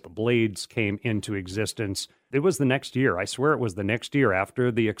town, that the Blades came into existence. It was the next year. I swear it was the next year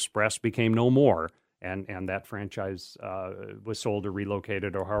after the Express became no more. And that franchise was sold or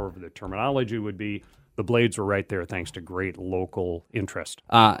relocated, or however the terminology would be. The Blades were right there thanks to great local interest.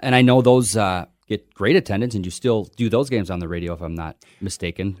 And I know those get great attendance, and you still do those games on the radio, if I'm not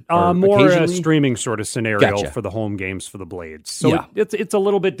mistaken. More a streaming sort of scenario for the home games for the Blades. So it's a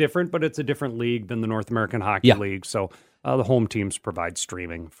little bit different, but it's a different league than the North American Hockey League. So the home teams provide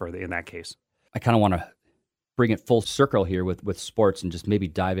streaming in that case. I kind of want to bring it full circle here with sports and just maybe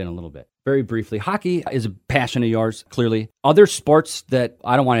dive in a little bit. Very briefly, hockey is a passion of yours, clearly. Other sports that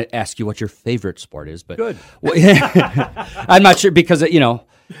I don't want to ask you what your favorite sport is, but good. I'm not sure because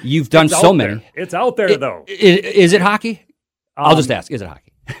you've done so many. It's out there though. Is it hockey? I'll just ask. Is it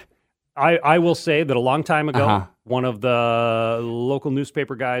hockey? I will say that a long time ago, one of the local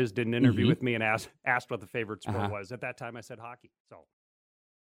newspaper guys did an interview with me and asked what the favorite sport was. At that time, I said hockey. So.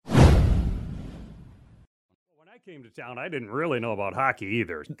 came to town, I didn't really know about hockey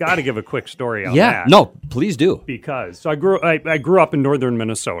either. Got to give a quick story on Yeah, that. no, please do. Because so I grew up in northern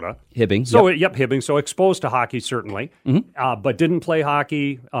Minnesota. Hibbing. So Hibbing. So exposed to hockey certainly, but didn't play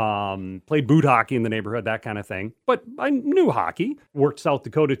hockey. Played boot hockey in the neighborhood, that kind of thing. But I knew hockey. Worked South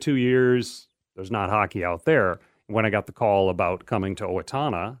Dakota 2 years. There's not hockey out there. When I got the call about coming to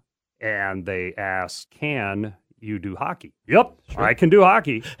Owatonna, and they asked, "Can you do hockey?" Yep, sure. I can do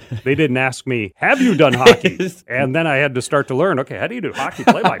hockey. They didn't ask me, "Have you done hockey?" And then I had to start to learn, okay, how do you do hockey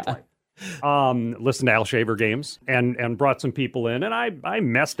play-by-play? Listen to Al Shaver games and brought some people in, and I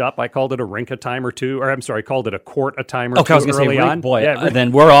messed up. I called it a rink a time or two, or I'm sorry, called it a court a time or two I was going to early say, on. Boy,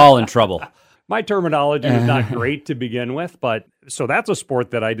 then we're all in trouble. My terminology was not great to begin with, but so that's a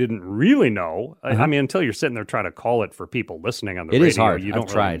sport that I didn't really know. I mean, until you're sitting there trying to call it for people listening on the radio, is hard. you I've don't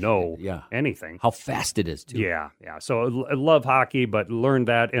really tried. know anything. How fast it is, too. Yeah. So I love hockey, but learned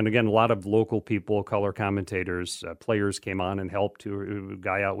that. And again, a lot of local people, color commentators, players came on and helped. A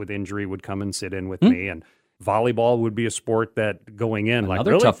guy out with injury would come and sit in with me. And volleyball would be a sport that going in,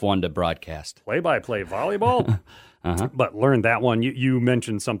 Another tough one to broadcast. Play-by-play volleyball? But learned that one. You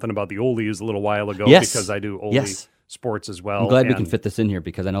mentioned something about the oldies a little while ago because I do oldie sports as well. I'm glad we can fit this in here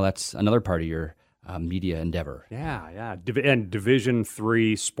because I know that's another part of your media endeavor. Yeah. And Division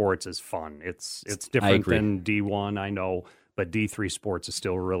III sports is fun. It's different than D1, I know, but D3 sports is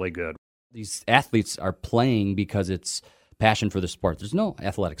still really good. These athletes are playing because it's passion for the sport. There's no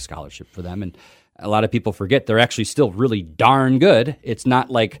athletic scholarship for them, and a lot of people forget they're actually still really darn good. It's not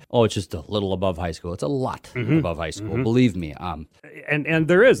like, it's just a little above high school. It's a lot above high school, believe me. And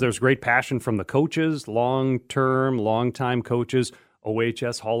there's great passion from the coaches, long-time coaches.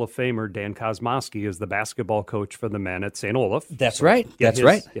 OHS Hall of Famer Dan Kosmowski is the basketball coach for the men at St. Olaf. That's right.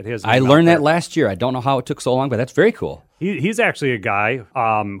 His I learned that last year. I don't know how it took so long, but that's very cool. He's actually a guy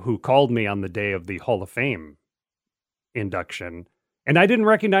who called me on the day of the Hall of Fame induction. And I didn't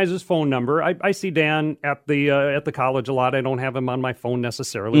recognize his phone number. I see Dan at the college a lot. I don't have him on my phone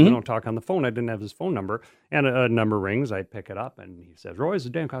necessarily. We don't talk on the phone. I didn't have his phone number. And a number rings. I pick it up, and he says, "Roy, this is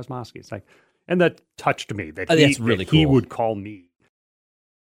Dan Kosmowski." It's like, and that touched me. That's really cool. He would call me.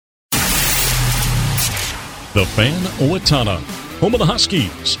 The Fan Owatonna, home of the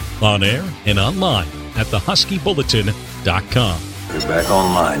Huskies, on air and online at thehuskybulletin.com. You're back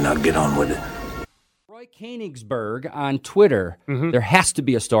online. Now get on with it. Roy Koenigsberg on Twitter. There has to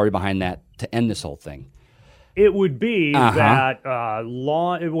be a story behind that to end this whole thing. It would be that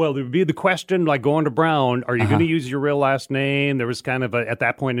there would be the question, like going to Brown, are you going to use your real last name? There was kind of at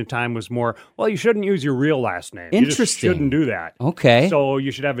that point in time was more, well, you shouldn't use your real last name. Interesting. You just shouldn't do that. Okay. So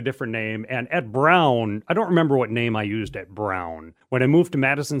you should have a different name. And at Brown, I don't remember what name I used at Brown. When I moved to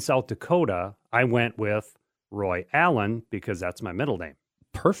Madison, South Dakota, I went with Roy Allen because that's my middle name.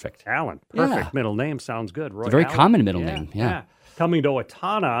 Perfect. Allen. Perfect middle name. Sounds good. Roy It's a very Allen. common middle name. Yeah. Coming to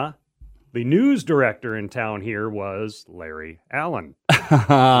Owatonna, the news director in town here was Larry Allen.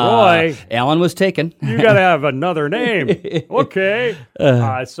 Roy, Allen was taken. You got to have another name. Okay.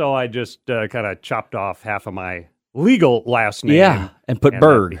 So I just kind of chopped off half of my legal last name. Yeah, and put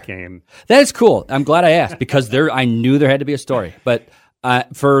Berg. That is cool. I'm glad I asked because I knew there had to be a story. But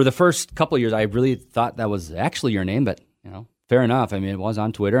for the first couple of years, I really thought that was actually your name. But, fair enough. I mean, it was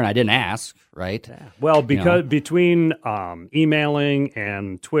on Twitter, and I didn't ask, right? Yeah. Well, because between emailing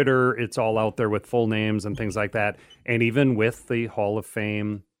and Twitter, it's all out there with full names and things like that. And even with the Hall of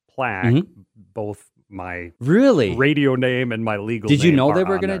Fame plaque, both my radio name and my legal name. Did you know they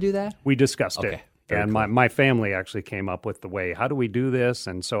were going to do that? We discussed it. And cool. my family actually came up with the way, how do we do this?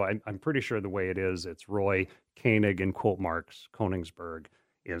 And so I'm pretty sure the way it is, it's Roy Koenig in quote marks, Koenigsberg.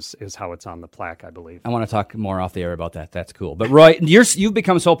 Is how it's on the plaque, I believe. I want to talk more off the air about that. That's cool. But Roy, you've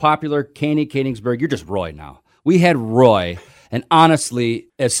become so popular, Koenigsberg, you're just Roy now. We had Roy, and honestly,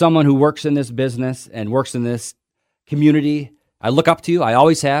 as someone who works in this business and works in this community, I look up to you. I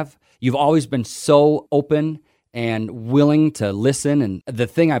always have. You've always been so open and willing to listen. And the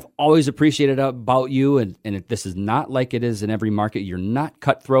thing I've always appreciated about you, and this is not like it is in every market, you're not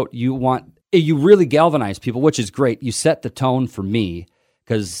cutthroat. You really galvanize people, which is great. You set the tone for me.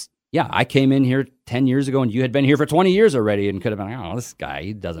 Because, I came in here 10 years ago, and you had been here for 20 years already and could have been, this guy,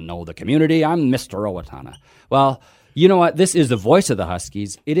 he doesn't know the community. I'm Mr. Owatonna. Well, you know what? This is the voice of the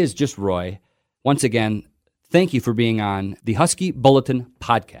Huskies. It is just Roy. Once again, thank you for being on the Husky Bulletin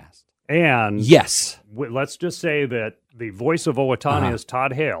podcast. And yes, let's just say that the voice of Owatonna is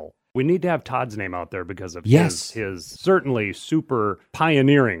Todd Hale. We need to have Todd's name out there because of his certainly super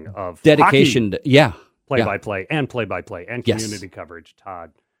pioneering of dedication. Hockey. Play-by-play and community coverage.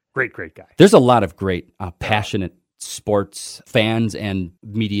 Todd, great guy. There's a lot of great, passionate sports fans and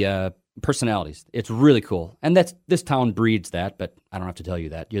media personalities. It's really cool. And this town breeds that, but I don't have to tell you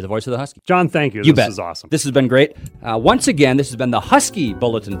that. You're the voice of the Husky. John, thank you. This is awesome. This has been great. Once again, this has been the Husky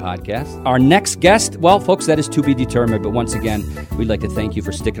Bulletin Podcast. Our next guest, well, folks, that is to be determined. But once again, we'd like to thank you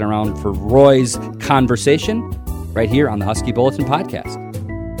for sticking around for Roy's conversation right here on the Husky Bulletin Podcast.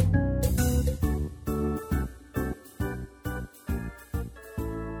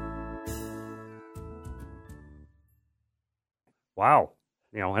 Wow.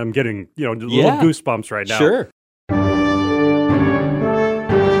 I'm getting, little goosebumps right now. Sure.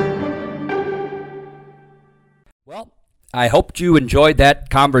 Well, I hoped you enjoyed that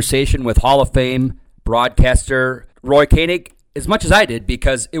conversation with Hall of Fame broadcaster Roy Koenig as much as I did,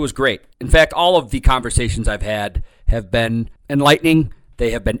 because it was great. In fact, all of the conversations I've had have been enlightening.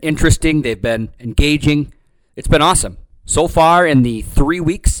 They have been interesting. They've been engaging. It's been awesome. So far in the 3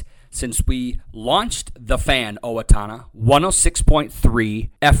 weeks since we launched The Fan Owatonna, 106.3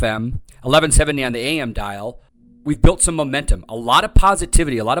 FM, 1170 on the AM dial, we've built some momentum, a lot of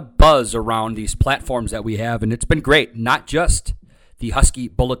positivity, a lot of buzz around these platforms that we have, and it's been great. Not just the Husky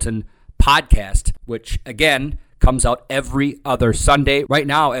Bulletin Podcast, which, again, comes out every other Sunday. Right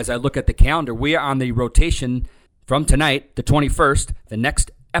now, as I look at the calendar, we are on the rotation from tonight, the 21st. The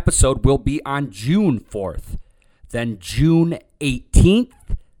next episode will be on June 4th, then June 18th,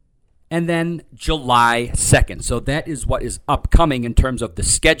 and then July 2nd. So that is what is upcoming in terms of the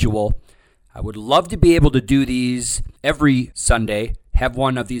schedule. I would love to be able to do these every Sunday, have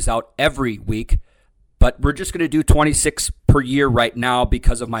one of these out every week, but we're just going to do 26 per year right now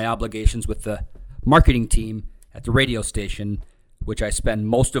because of my obligations with the marketing team at the radio station, which I spend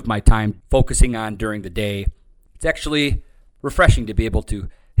most of my time focusing on during the day. It's actually refreshing to be able to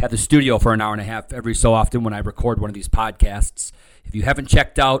have the studio for an hour and a half every so often when I record one of these podcasts. If you haven't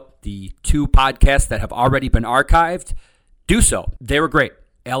checked out the 2 podcasts that have already been archived, do so. They were great.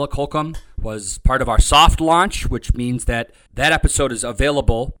 Alec Holcomb was part of our soft launch, which means that episode is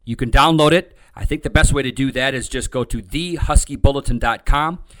available. You can download it. I think the best way to do that is just go to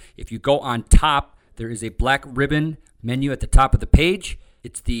thehuskybulletin.com. If you go on top, there is a black ribbon menu at the top of the page.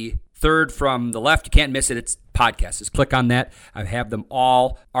 It's the third from the left. You can't miss it. It's podcasts. Just click on that. I have them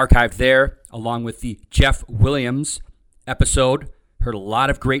all archived there, along with the Jeff Williams episode. Heard a lot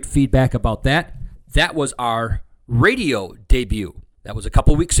of great feedback about that. That was our radio debut. That was a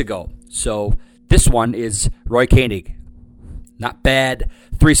couple weeks ago. So this one is Roy Koenig. Not bad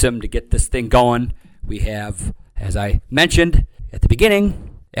threesome to get this thing going. We have, as I mentioned at the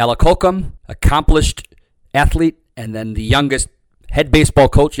beginning, Alec Holcomb, accomplished athlete, and then the youngest head baseball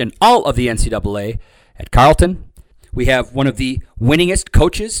coach in all of the NCAA at Carleton. We have one of the winningest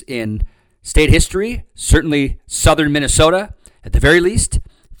coaches in state history, certainly Southern Minnesota, at the very least.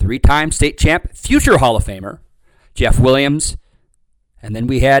 3-time state champ, future Hall of Famer, Jeff Williams. And then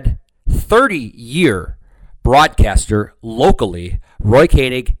we had 30-year broadcaster locally, Roy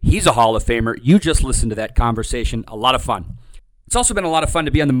Koenig. He's a Hall of Famer. You just listened to that conversation. A lot of fun. It's also been a lot of fun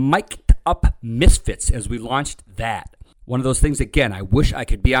to be on the Mic'd Up Misfits as we launched that. One of those things, again, I wish I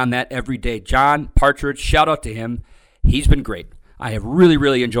could be on that every day. John Partridge, shout out to him. He's been great. I have really,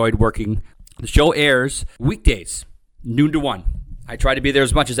 really enjoyed working. The show airs weekdays, noon to 1. I try to be there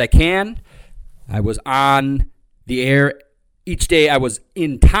as much as I can. I was on the air each day. I was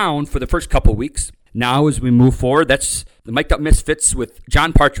in town for the first couple weeks. Now, as we move forward, that's the Mic'd Up Misfits with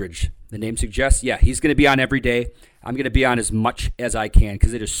John Partridge. The name suggests, he's going to be on every day. I'm going to be on as much as I can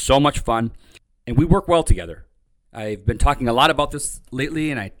because it is so much fun, and we work well together. I've been talking a lot about this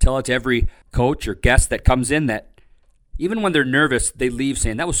lately, and I tell it to every coach or guest that comes in that even when they're nervous, they leave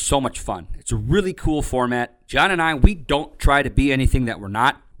saying, that was so much fun. It's a really cool format. John and I, we don't try to be anything that we're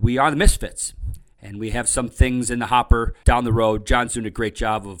not. We are the Misfits, and we have some things in the hopper down the road. John's doing a great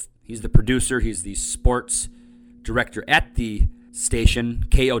job he's the producer, he's the sports director at the station.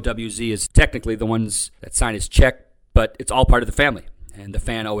 KOWZ is technically the ones that sign his check, but it's all part of the family. And the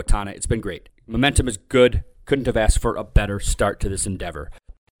Fan Owatonna, it's been great. Momentum is good. Couldn't have asked for a better start to this endeavor.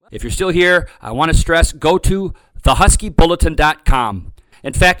 If you're still here, I want to stress, go to thehuskybulletin.com.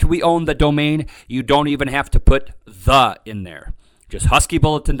 In fact, we own the domain. You don't even have to put the in there. Just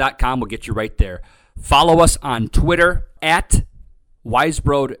huskybulletin.com will get you right there. Follow us on Twitter at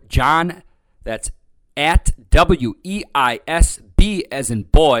Weisbrod John. That's at WEISB as in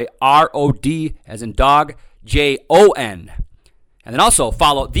boy, ROD as in dog, JON. And then also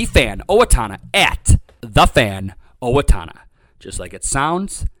follow The Fan Owatonna at The Fan Owatonna. Just like it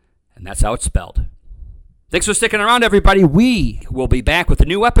sounds, and that's how it's spelled. Thanks for sticking around, everybody. We will be back with a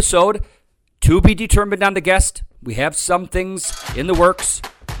new episode to be determined on the guest. We have some things in the works.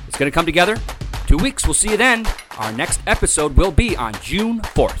 It's going to come together. 2 weeks. We'll see you then. Our next episode will be on June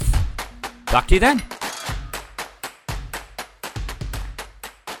 4th. Talk to you then.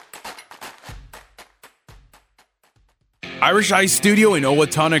 Irish Eye Studio in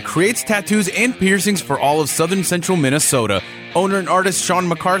Owatonna creates tattoos and piercings for all of southern central Minnesota. Owner and artist Sean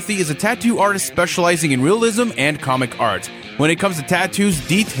McCarthy is a tattoo artist specializing in realism and comic art. When it comes to tattoos,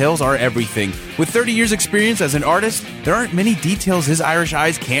 details are everything. With 30 years experience as an artist, there aren't many details his Irish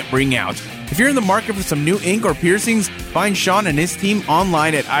eyes can't bring out. If you're in the market for some new ink or piercings, find Sean and his team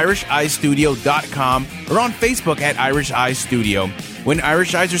online at irisheyestudio.com or on Facebook at Irish Eye Studio. When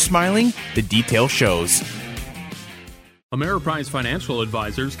Irish eyes are smiling, the detail shows. Ameriprise Financial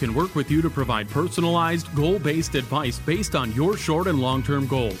Advisors can work with you to provide personalized, goal-based advice based on your short and long-term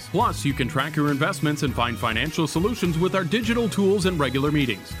goals. Plus, you can track your investments and find financial solutions with our digital tools and regular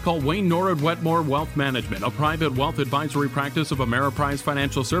meetings. Call Wayne Norrid Wetmore Wealth Management, a private wealth advisory practice of Ameriprise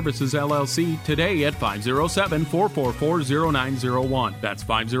Financial Services, LLC, today at 507-444-0901. That's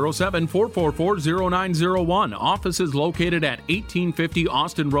 507-444-0901. Office is located at 1850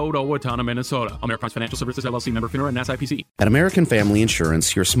 Austin Road, Owatonna, Minnesota. Ameriprise Financial Services, LLC, member FINRA and SIPC. At American Family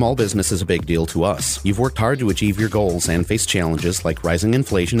Insurance, your small business is a big deal to us. You've worked hard to achieve your goals and face challenges like rising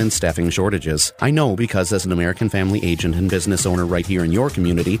inflation and staffing shortages. I know because as an American Family agent and business owner right here in your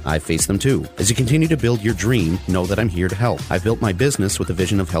community, I've faced them too. As you continue to build your dream, know that I'm here to help. I've built my business with a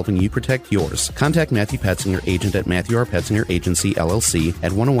vision of helping you protect yours. Contact Matthew Petzinger, agent at Matthew R. Petzinger Agency, LLC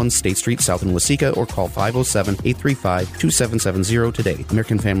at 101 State Street South in Waseca, or call 507-835-2770 today.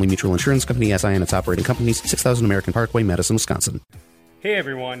 American Family Mutual Insurance Company, SI and its operating companies, 6000 American Parkway, Madison, Wisconsin. Hey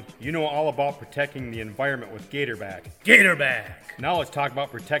everyone, you know all about protecting the environment with Gatorback. Gatorback! Now let's talk about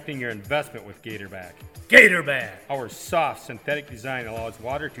protecting your investment with Gatorback. Gatorback! Our soft synthetic design allows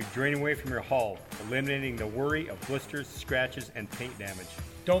water to drain away from your hull, eliminating the worry of blisters, scratches, and paint damage.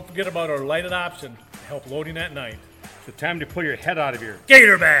 Don't forget about our lighted option to help loading at night. It's the time to pull your head out of your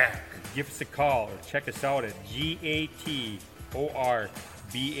Gatorback! Give us a call or check us out at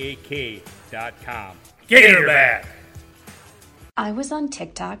GATORBAK.com. Gatorback! I was on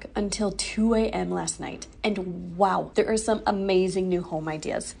TikTok until 2 a.m. last night, and wow, there are some amazing new home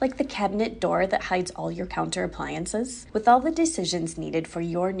ideas, like the cabinet door that hides all your counter appliances. With all the decisions needed for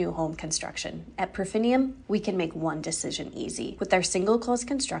your new home construction, at Perfinium, we can make one decision easy. With our single close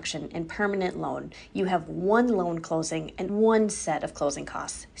construction and permanent loan, you have one loan closing and one set of closing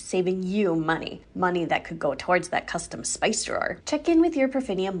costs, saving you money that could go towards that custom spice drawer. Check in with your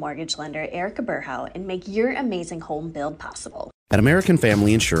Perfinium mortgage lender, Erica Burhow, and make your amazing home build possible. At American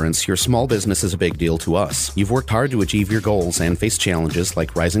Family Insurance, your small business is a big deal to us. You've worked hard to achieve your goals and face challenges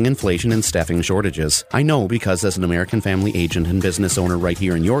like rising inflation and staffing shortages. I know because as an American Family agent and business owner right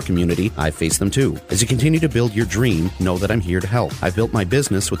here in your community, I've faced them too. As you continue to build your dream, know that I'm here to help. I've built my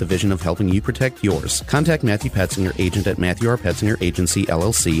business with a vision of helping you protect yours. Contact Matthew Petzinger, agent at Matthew R. Petzinger Agency,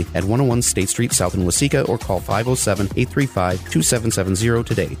 LLC at 101 State Street South in Waseca, or call 507-835-2770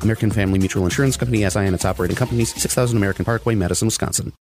 today. American Family Mutual Insurance Company, SI and its operating companies, 6000 American Parkway, Madison, Wisconsin.